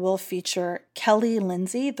interview will feature Kelly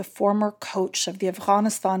Lindsay, the former coach of the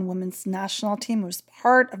Afghanistan women's national team, who was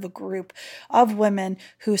part of a group of women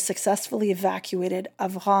who successfully evacuated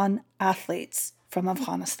Afghan athletes from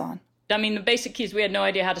Afghanistan. I mean, the basic key is we had no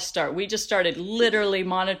idea how to start. We just started literally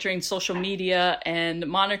monitoring social media and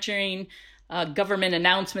monitoring government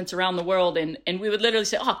announcements around the world. And we would literally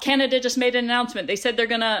say, oh, Canada just made an announcement. They said they're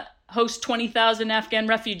going to host 20,000 Afghan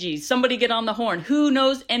refugees. Somebody get on the horn. Who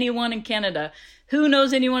knows anyone in Canada? Who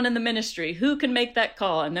knows anyone in the ministry? Who can make that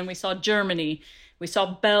call? And then we saw Germany. We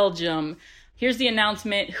saw Belgium. Here's the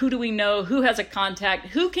announcement. Who do we know? Who has a contact?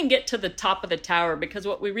 Who can get to the top of the tower? Because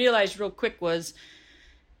what we realized real quick was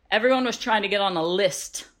everyone was trying to get on a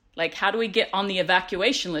list. Like, how do we get on the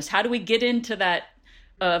evacuation list? How do we get into that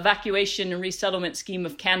evacuation and resettlement scheme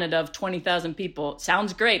of Canada of 20,000 people?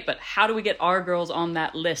 Sounds great, but how do we get our girls on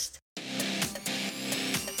that list?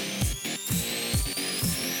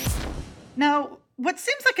 Now, what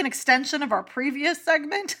seems like an extension of our previous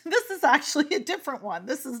segment, this is actually a different one.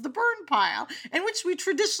 This is the burn pile, in which we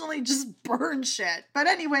traditionally just burn shit. But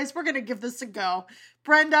anyways, we're going to give this a go.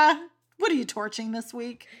 Brenda, what are you torching this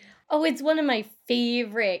week? Oh, it's one of my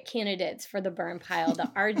favorite candidates for the burn pile, the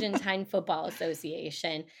Argentine Football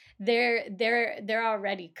Association. They're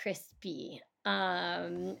already crispy.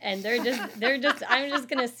 And they're just I'm just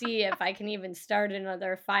gonna see if I can even start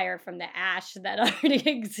another fire from the ash that already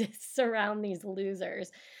exists around these losers.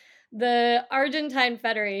 The Argentine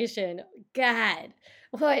Federation, God,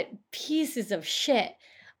 what pieces of shit.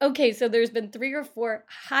 Okay, so there's been 3 or 4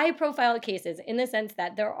 high profile cases in the sense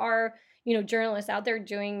that there are, journalists out there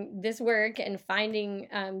doing this work and finding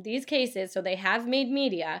these cases. So they have made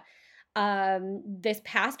media. This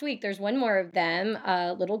past week, there's one more of them,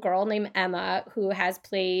 a little girl named Emma, who has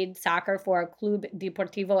played soccer for Club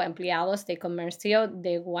Deportivo Empleados de Comercio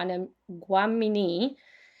de Guamini.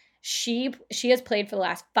 She has played for the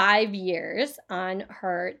last 5 years on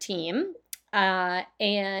her team.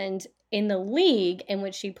 And in the league in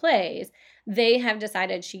which she plays, they have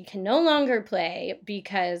decided she can no longer play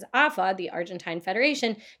because AFA, the Argentine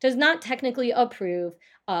Federation, does not technically approve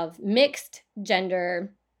of mixed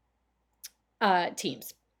gender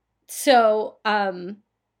teams. So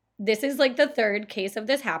this is like the 3rd case of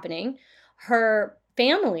this happening. Her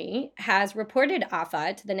family has reported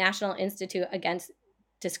AFA to the National Institute Against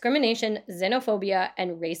Discrimination, Xenophobia,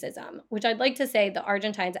 and Racism, which I'd like to say the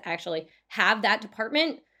Argentines actually have that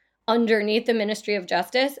department underneath the Ministry of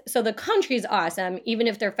Justice. So the country's awesome, even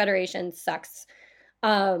if their federation sucks.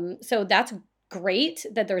 So that's great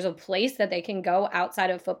that there's a place that they can go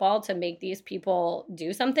outside of football to make these people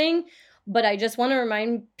do something. But I just want to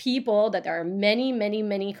remind people that there are many, many,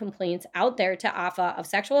 many complaints out there to AFA of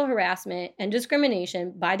sexual harassment and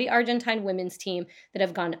discrimination by the Argentine women's team that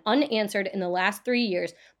have gone unanswered in the last 3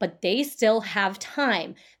 years, but they still have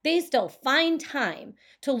time. They still find time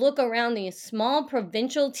to look around these small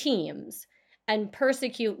provincial teams and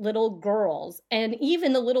persecute little girls and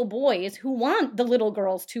even the little boys who want the little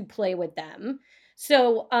girls to play with them.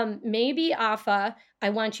 So maybe AFA,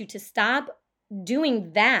 I want you to stop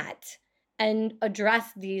doing that and address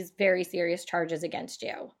these very serious charges against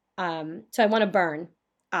you. So I want to burn,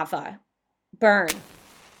 AFA. Burn.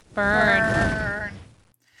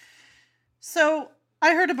 So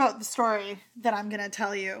I heard about the story that I'm going to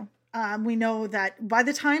tell you. We know that by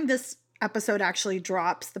the time this episode actually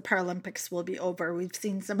drops, the Paralympics will be over. We've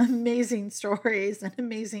seen some amazing stories and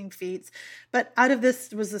amazing feats. But out of this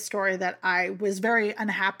was a story that I was very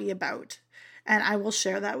unhappy about. And I will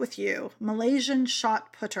share that with you. Malaysian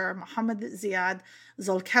shot putter Muhammad Ziad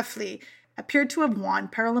Zulkifli appeared to have won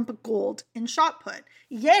Paralympic gold in shot put.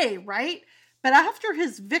 Yay, right? But after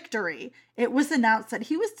his victory, it was announced that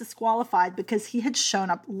he was disqualified because he had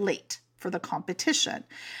shown up late for the competition.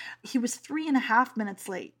 He was 3.5 minutes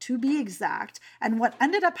late, to be exact. And what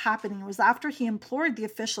ended up happening was after he implored the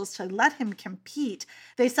officials to let him compete,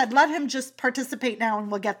 they said, let him just participate now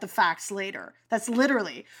and we'll get the facts later. That's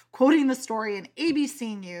literally quoting the story in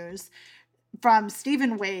ABC News from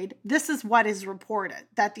Stephen Wade. This is what is reported,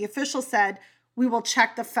 that the official said, we will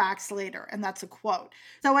check the facts later. And that's a quote.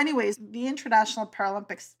 So anyways, the International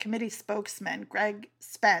Paralympics Committee spokesman, Greg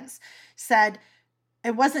Spence, said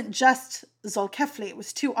it wasn't just Zulkifli, it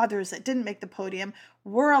was 2 others that didn't make the podium,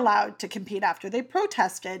 were allowed to compete after. They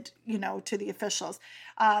protested, to the officials.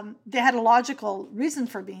 They had a logical reason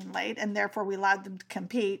for being late, and therefore we allowed them to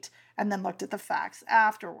compete and then looked at the facts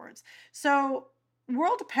afterwards. So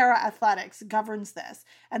World Para Athletics governs this,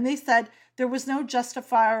 and they said there was no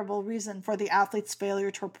justifiable reason for the athlete's failure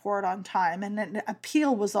to report on time, and an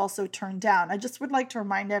appeal was also turned down. I just would like to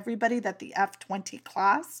remind everybody that the F20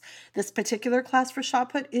 class, this particular class for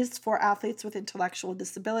shot put, is for athletes with intellectual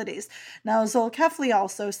disabilities. Now, Zulkifli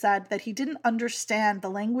also said that he didn't understand the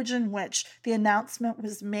language in which the announcement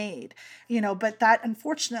was made, but that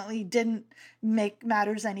unfortunately didn't make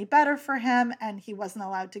matters any better for him, and he wasn't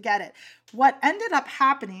allowed to get it. What ended up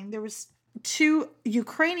happening, there was 2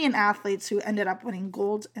 Ukrainian athletes who ended up winning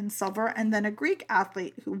gold and silver, and then a Greek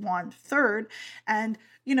athlete who won 3rd. And,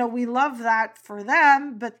 we love that for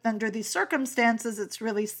them, but under these circumstances, it's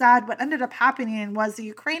really sad. What ended up happening was the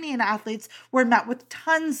Ukrainian athletes were met with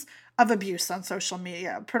tons of abuse on social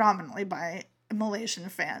media, predominantly by Malaysian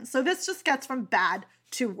fans. So this just gets from bad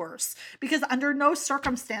to worse, because under no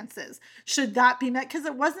circumstances should that be met, because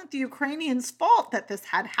it wasn't the Ukrainians' fault that this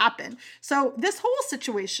had happened. So this whole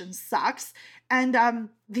situation sucks. And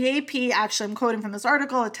the AP, actually, I'm quoting from this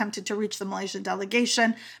article, attempted to reach the Malaysian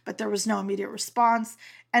delegation, but there was no immediate response.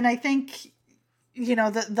 And I think,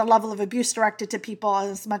 the level of abuse directed to people,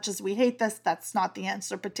 as much as we hate this, that's not the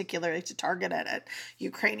answer, particularly to target it at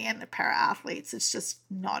Ukrainian para-athletes. It's just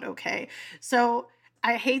not okay. So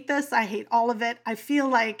I hate this. I hate all of it. I feel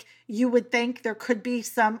like you would think there could be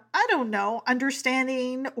some,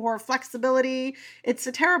 understanding or flexibility. It's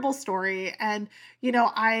a terrible story. And,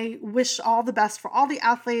 I wish all the best for all the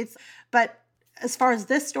athletes. But as far as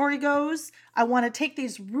this story goes, I want to take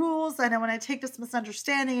these rules and I want to take this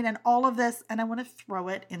misunderstanding and all of this, and I want to throw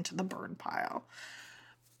it into the burn pile.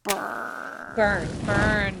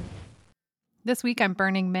 Burn. This week, I'm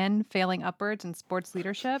burning men failing upwards in sports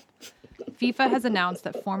leadership. FIFA has announced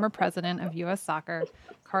that former president of U.S. Soccer,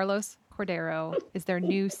 Carlos Cordero, is their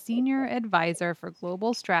new senior advisor for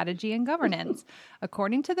global strategy and governance.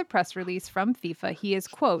 According to the press release from FIFA, he is,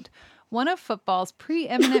 quote, one of football's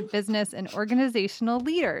preeminent business and organizational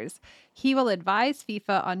leaders. He will advise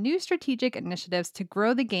FIFA on new strategic initiatives to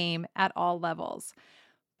grow the game at all levels.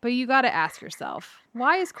 But you got to ask yourself,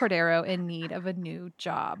 why is Cordero in need of a new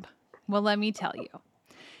job? Well, let me tell you.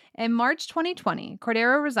 In March 2020,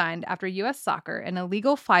 Cordero resigned after U.S. Soccer, an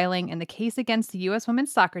illegal filing in the case against the U.S.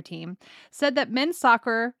 women's soccer team, said that men's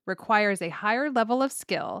soccer requires a higher level of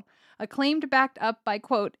skill, a claim backed up by,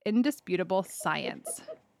 quote, indisputable science.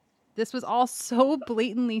 This was all so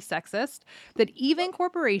blatantly sexist that even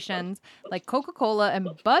corporations like Coca-Cola and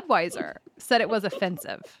Budweiser said it was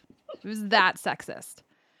offensive. It was that sexist.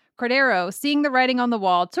 Cordero, seeing the writing on the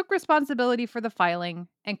wall, took responsibility for the filing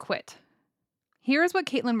and quit. Here's what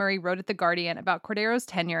Caitlin Murray wrote at The Guardian about Cordero's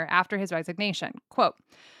tenure after his resignation. Quote,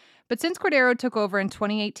 but since Cordero took over in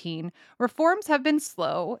 2018, reforms have been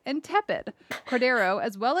slow and tepid. Cordero,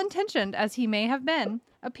 as well-intentioned as he may have been,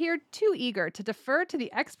 appeared too eager to defer to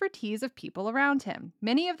the expertise of people around him,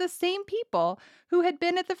 many of the same people who had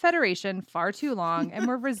been at the Federation far too long and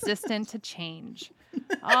were resistant to change.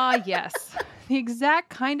 Ah, yes, the exact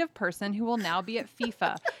kind of person who will now be at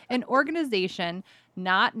FIFA, an organization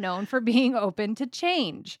not known for being open to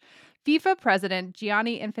change. FIFA president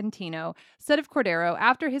Gianni Infantino said of Cordero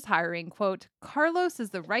after his hiring, quote, Carlos is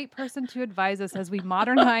the right person to advise us as we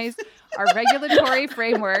modernize our regulatory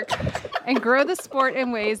framework and grow the sport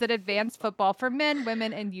in ways that advance football for men,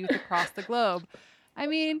 women, and youth across the globe. I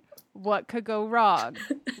mean, what could go wrong?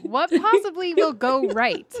 What possibly will go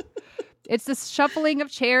right? It's the shuffling of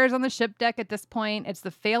chairs on the ship deck at this point. It's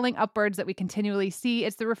the failing upwards that we continually see.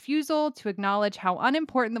 It's the refusal to acknowledge how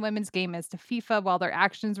unimportant the women's game is to FIFA while their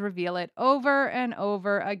actions reveal it over and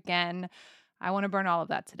over again. I want to burn all of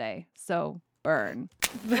that today. So burn.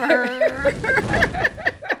 That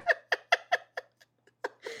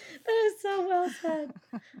is so well said.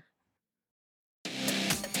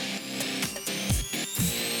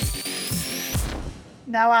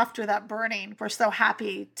 Now, after that burning, we're so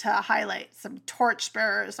happy to highlight some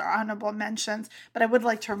torchbearers or honorable mentions. But I would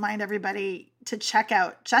like to remind everybody, to check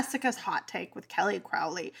out Jessica's Hot Take with Kelly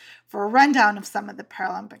Crowley for a rundown of some of the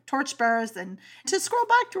Paralympic torchbearers, and to scroll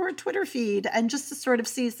back to her Twitter feed and just to sort of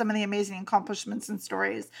see some of the amazing accomplishments and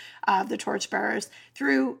stories of the torchbearers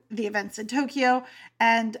through the events in Tokyo.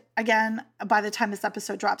 And again, by the time this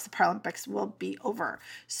episode drops, the Paralympics will be over.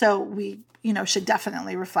 So we, should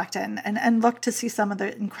definitely reflect and look to see some of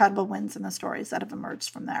the incredible wins and the stories that have emerged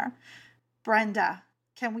from there. Brenda,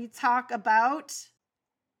 can we talk about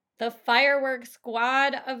the fireworks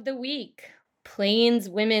squad of the week? Plains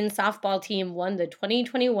women's softball team won the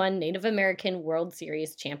 2021 Native American World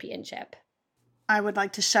Series Championship. I would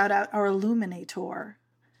like to shout out our illuminator.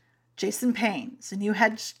 Jason Payne is the new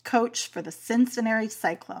head coach for the Cincinnati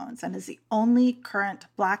Cyclones and is the only current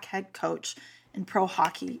Black head coach in pro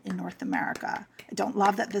hockey in North America. I don't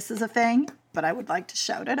love that this is a thing, but I would like to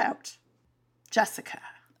shout it out. Jessica.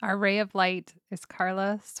 Our ray of light is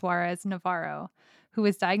Carla Suarez Navarro, who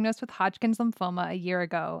was diagnosed with Hodgkin's lymphoma a year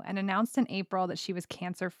ago and announced in April that she was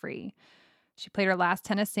cancer-free. She played her last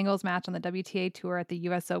tennis singles match on the WTA Tour at the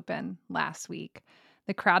US Open last week.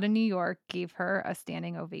 The crowd in New York gave her a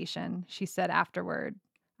standing ovation. She said afterward,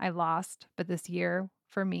 "I lost, but this year,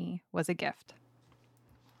 for me, was a gift."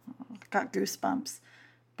 Oh, got goosebumps.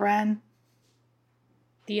 Bren.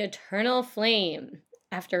 The Eternal Flame.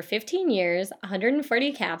 After 15 years,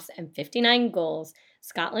 140 caps, and 59 goals,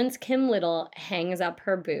 Scotland's Kim Little hangs up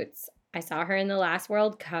her boots. I saw her in the last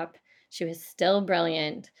World Cup. She was still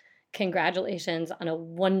brilliant. Congratulations on a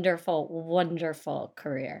wonderful, wonderful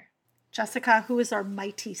career. Jessica, who is our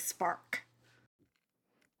mighty spark?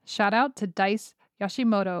 Shout out to Dice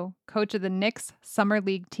Yoshimoto, coach of the Knicks Summer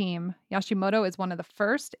League team. Yoshimoto is one of the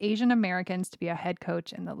first Asian Americans to be a head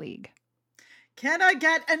coach in the league. Can I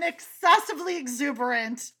get an excessively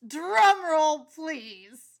exuberant drum roll,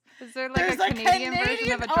 please? Is there like a Canadian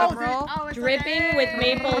version of a drum roll? Dripping with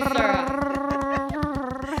maple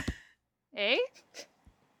syrup. Eh?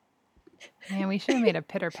 Man, we should have made a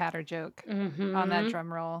pitter-patter joke on that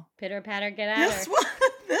drum roll. Pitter-patter, get at her.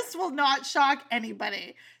 This will not shock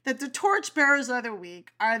anybody that the torchbearers of the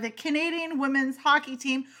week are the Canadian women's hockey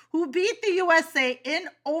team who beat the USA in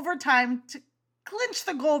overtime to clinch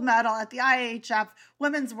the gold medal at the IHF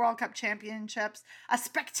Women's World Cup Championships. A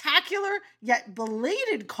spectacular yet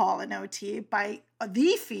belated call in OT by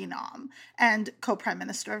the phenom and co-prime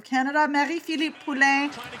minister of Canada, Marie-Philippe Poulin.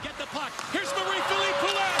 Trying to get the puck. Here's Marie-Philippe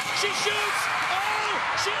Poulin. She shoots. Oh,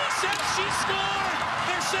 she said she scored.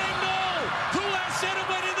 They're saying no. Poulin said it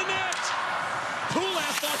went in the net.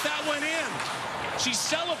 Poulin thought that went in. She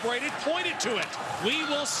celebrated, pointed to it. We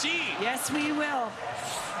will see. Yes, we will.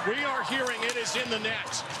 We are hearing it is in the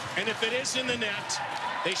net. And if it is in the net,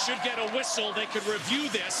 they should get a whistle. They could review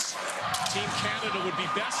this. Team Canada would be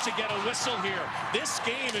best to get a whistle here. This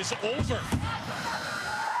game is over.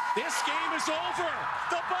 This game is over.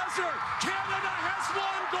 The buzzer. Canada has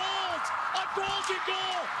won gold. A golden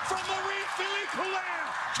goal from Marie-Philippe Poulin.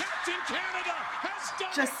 Captain Canada has done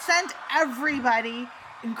Just sent everybody.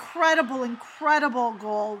 Incredible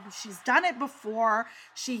goal. She's done it before.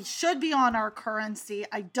 She should be on our currency.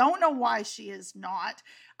 I don't know why she is not.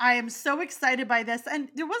 I am so excited by this. And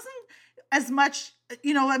there wasn't as much,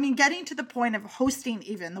 getting to the point of hosting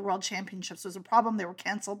even the World Championships was a problem. They were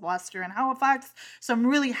canceled last year in Halifax. So I'm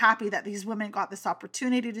really happy that these women got this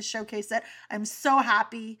opportunity to showcase it. I'm so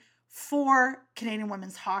happy for Canadian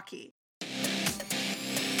women's hockey.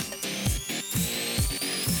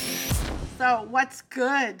 So what's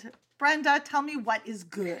good? Brenda, tell me what is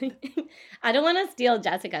good. I don't want to steal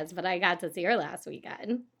Jessica's, but I got to see her last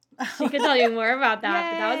weekend. She could tell you more about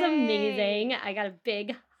that, but that was amazing. I got a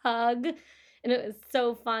big hug, and it was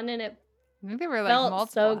so fun, and it I think they were like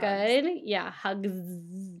felt so hugs. good. Yeah, hugs.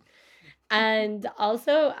 And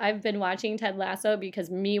also, I've been watching Ted Lasso because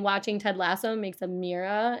me watching Ted Lasso makes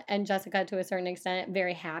Amira and Jessica, to a certain extent,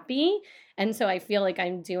 very happy. And so I feel like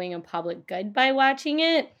I'm doing a public good by watching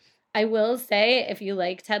it. I will say, if you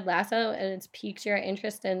like Ted Lasso and it's piqued your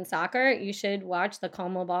interest in soccer, you should watch the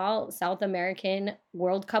CONMEBOL South American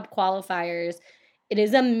World Cup qualifiers. It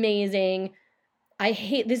is amazing.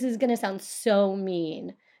 This is going to sound so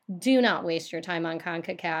mean. Do not waste your time on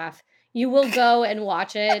CONCACAF. You will go and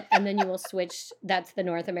watch it, and then you will switch. That's the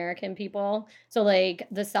North American people. So, like,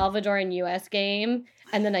 the Salvador and U.S. game,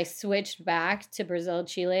 and then I switched back to Brazil,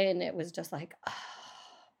 Chile, and it was just like, oh,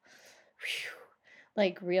 whew.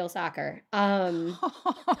 Like real soccer.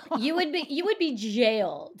 You would be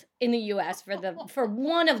jailed in the US for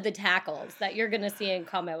one of the tackles that you're gonna see in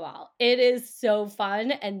CONMEBOL. It is so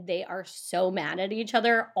fun, and they are so mad at each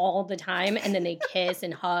other all the time, and then they kiss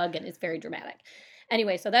and hug, and it's very dramatic.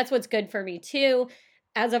 Anyway, so that's what's good for me too.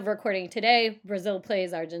 As of recording today, Brazil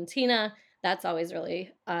plays Argentina. That's always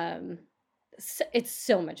really, it's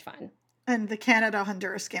so much fun. And the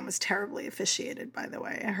Canada-Honduras game was terribly officiated, by the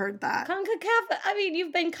way. I heard that. CONCACAF, I mean,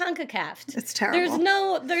 you've been CONCACAF'd. It's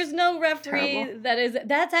terrible. There's no referee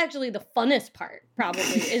that's actually the funnest part, probably,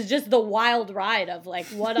 is just the wild ride of like,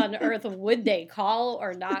 what on earth would they call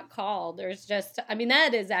or not call? There's just, I mean,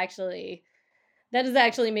 that is actually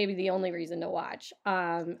maybe the only reason to watch.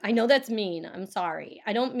 I know that's mean. I'm sorry.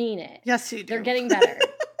 I don't mean it. Yes, you do. They're getting better.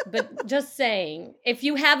 But just saying, if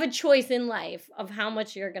you have a choice in life of how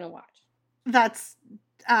much you're going to watch. That's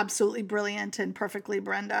absolutely brilliant and perfectly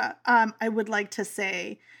Brenda. I would like to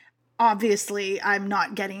say, obviously, I'm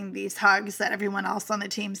not getting these hugs that everyone else on the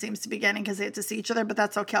team seems to be getting because they have to see each other, but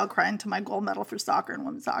that's okay. I'll cry into my gold medal for soccer and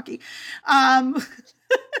women's hockey.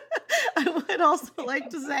 I would also like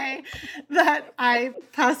to say that I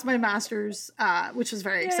passed my master's, which was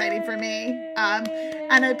very exciting for me.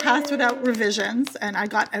 And I passed without revisions, and I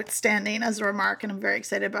got outstanding as a remark, and I'm very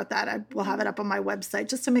excited about that. I will have it up on my website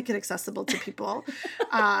just to make it accessible to people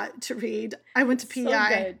to read. I went to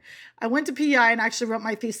PEI. I went to PEI and actually wrote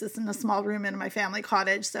my thesis in a small room in my family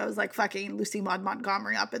cottage. So I was like fucking Lucy Maud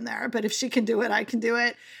Montgomery up in there. But if she can do it, I can do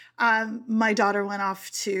it. My daughter went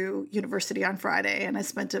off to university on Friday, and I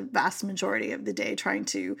spent a vast majority of the day trying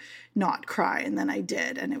to not cry. And then I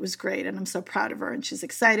did, and it was great. And I'm so proud of her, and she's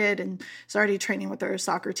excited and is already training with her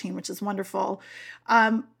soccer team, which is wonderful.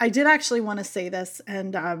 I did actually want to say this,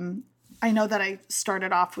 and I know that I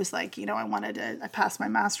started off with like, I passed my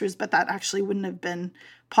master's, but that actually wouldn't have been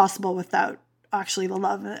possible without actually the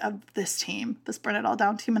love of this team, this Burn It All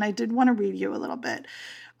Down team. And I did want to read you a little bit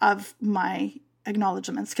of my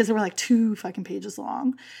acknowledgements because they were like 2 fucking pages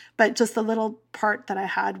long. But just the little part that I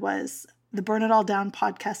had was the Burn It All Down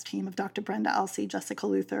podcast team of Dr. Brenda Elsey, Jessica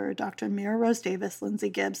Luther, Dr. Mira Rose Davis, Lindsay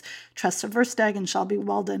Gibbs, Tressa Versteg, and Shelby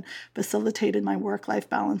Weldon facilitated my work-life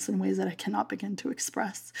balance in ways that I cannot begin to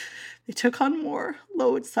express. They took on more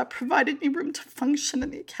loads that provided me room to function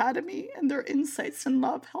in the academy, and their insights and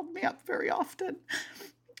love held me up very often.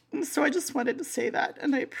 And so I just wanted to say that,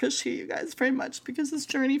 and I appreciate you guys very much because this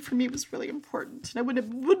journey for me was really important, and I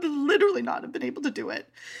would literally not have been able to do it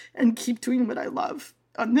and keep doing what I love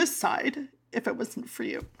on this side if it wasn't for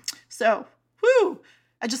you. So,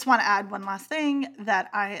 I just want to add one last thing, that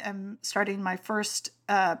I am starting my first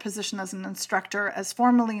position as an instructor, as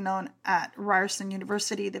formerly known at Ryerson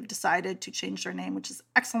University. They've decided to change their name, which is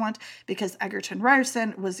excellent because Egerton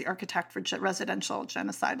Ryerson was the architect for residential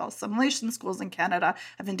genocidal assimilation schools in Canada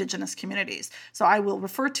of Indigenous communities. So I will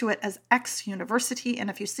refer to it as X University. And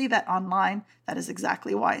if you see that online, that is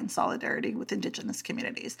exactly why, in solidarity with Indigenous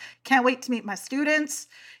communities. Can't wait to meet my students.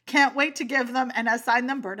 Can't wait to give them and assign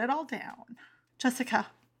them Burn It All Down. Jessica.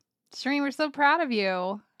 Shireen, we're so proud of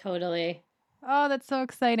you. Totally. Oh, that's so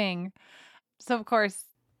exciting. So, of course,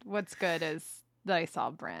 what's good is that I saw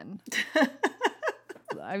Bryn.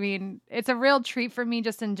 I mean, it's a real treat for me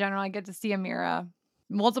just in general. I get to see Amira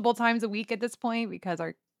multiple times a week at this point because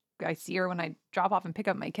I see her when I drop off and pick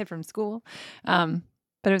up my kid from school. But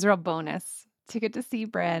it was a real bonus to get to see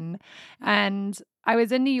Bryn. And I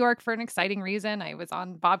was in New York for an exciting reason. I was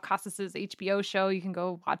on Bob Costas's HBO show. You can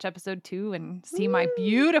go watch episode 2 and see my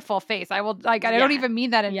beautiful face. I will I don't even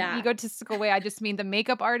mean that in an egotistical way. I just mean the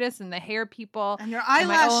makeup artists and the hair people. And your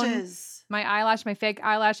eyelashes. My fake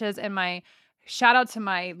eyelashes, and my shout out to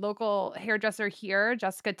my local hairdresser here,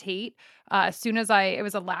 Jessica Tate. As soon as it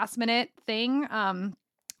was a last minute thing.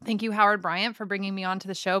 Thank you, Howard Bryant, for bringing me onto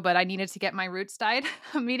the show, but I needed to get my roots dyed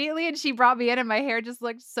immediately, and she brought me in, and my hair just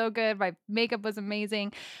looked so good. My makeup was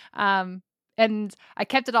amazing, and I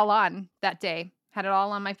kept it all on that day. Had it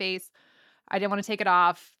all on my face. I didn't want to take it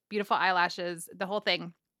off. Beautiful eyelashes, the whole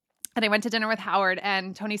thing. And I went to dinner with Howard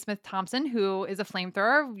and Tony Smith Thompson, who is a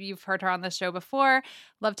flamethrower. You've heard her on the show before.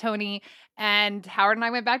 Love Tony. And Howard and I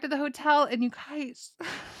went back to the hotel, and you guys...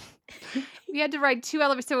 we had to ride 2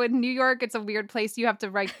 elevators. So in New York, it's a weird place. We had to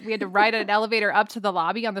ride an elevator up to the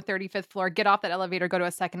lobby on the 35th floor, get off that elevator, go to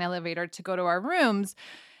a second elevator to go to our rooms.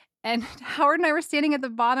 And Howard and I were standing at the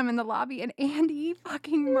bottom in the lobby, and Andy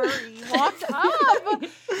fucking Murray walked up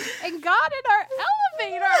and got in our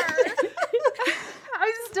elevator.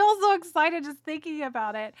 I'm still so excited just thinking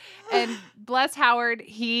about it. And bless Howard,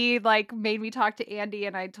 he made me talk to Andy,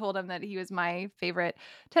 and I told him that he was my favorite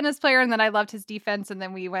tennis player and that I loved his defense. And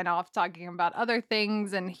then we went off talking about other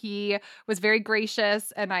things, and he was very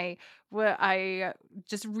gracious, and I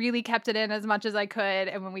just really kept it in as much as I could.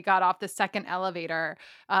 And when we got off the second elevator,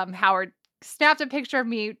 Howard snapped a picture of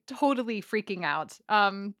me totally freaking out.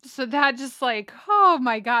 So that just oh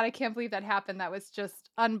my God, I can't believe that happened. That was just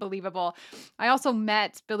unbelievable. I also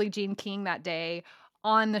met Billie Jean King that day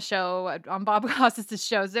on the show, on Bob Costas'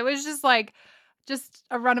 show. So it was just like, just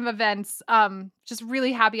a run of events. Just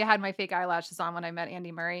really happy I had my fake eyelashes on when I met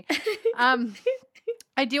Andy Murray.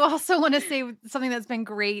 I do also want to say something that's been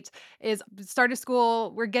great is start of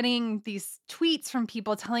school. We're getting these tweets from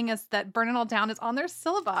people telling us that Burn It All Down is on their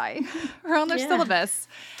syllabi or on their syllabus.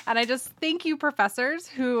 And I just thank you, professors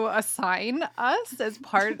who assign us as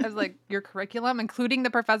part of like your curriculum, including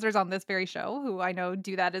the professors on this very show, who I know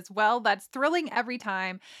do that as well. That's thrilling every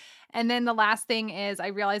time. And then the last thing is I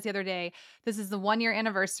realized the other day, this is the 1-year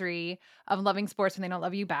anniversary of Loving Sports When They Don't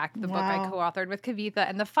Love You Back, the book I co-authored with Kavitha,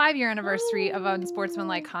 and the 5-year anniversary of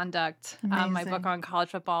Unsportsmanlike Conduct, my book on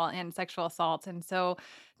college football and sexual assault. And so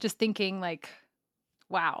just thinking like,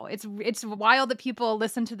 wow, it's wild that people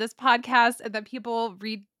listen to this podcast and that people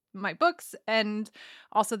read my books, and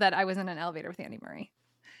also that I was in an elevator with Andy Murray.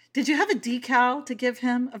 Did you have a decal to give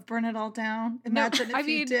him of Burn It All Down? Imagine if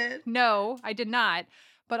you did. No, I did not.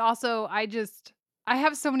 But also, I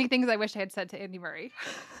have so many things I wish I had said to Andy Murray,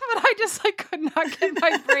 but I just like could not get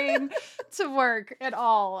my brain to work at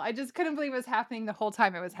all. I just couldn't believe it was happening the whole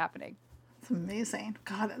time it was happening. It's amazing.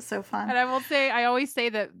 God, that's so fun. And I always say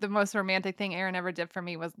that the most romantic thing Aaron ever did for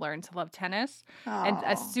me was learn to love tennis. Oh. And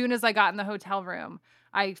as soon as I got in the hotel room,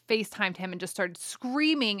 I FaceTimed him and just started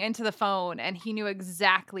screaming into the phone, and he knew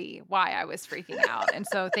exactly why I was freaking out. And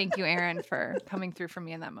so thank you, Aaron, for coming through for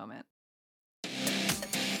me in that moment.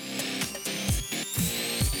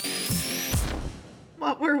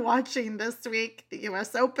 What we're watching this week, the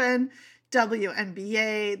U.S. Open,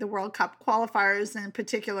 WNBA, the World Cup qualifiers, and in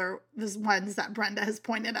particular, the ones that Brenda has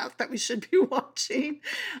pointed out that we should be watching.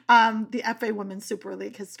 The FA Women's Super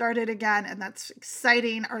League has started again, and that's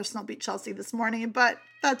exciting. Arsenal beat Chelsea this morning, but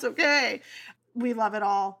that's okay. We love it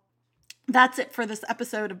all. That's it for this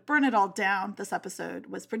episode of Burn It All Down. This episode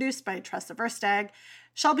was produced by Tressa Verstag.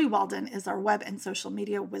 Shelby Weldon is our web and social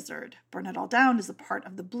media wizard. Burn It All Down is a part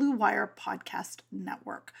of the Blue Wire Podcast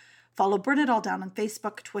Network. Follow Burn It All Down on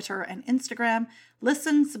Facebook, Twitter, and Instagram.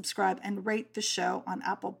 Listen, subscribe, and rate the show on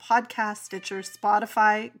Apple Podcasts, Stitcher,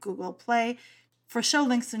 Spotify, Google Play. For show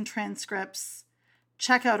links and transcripts,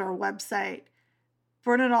 check out our website,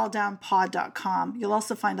 burnitalldownpod.com. You'll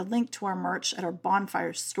also find a link to our merch at our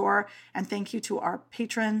Bonfire store. And thank you to our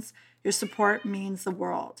patrons. Your support means the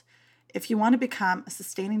world. If you want to become a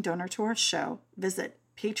sustaining donor to our show, visit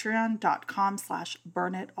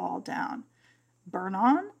patreon.com/burnitalldown. Burn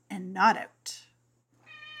on and not out.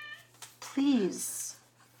 Please.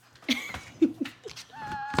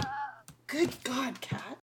 Good God,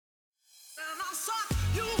 Kat.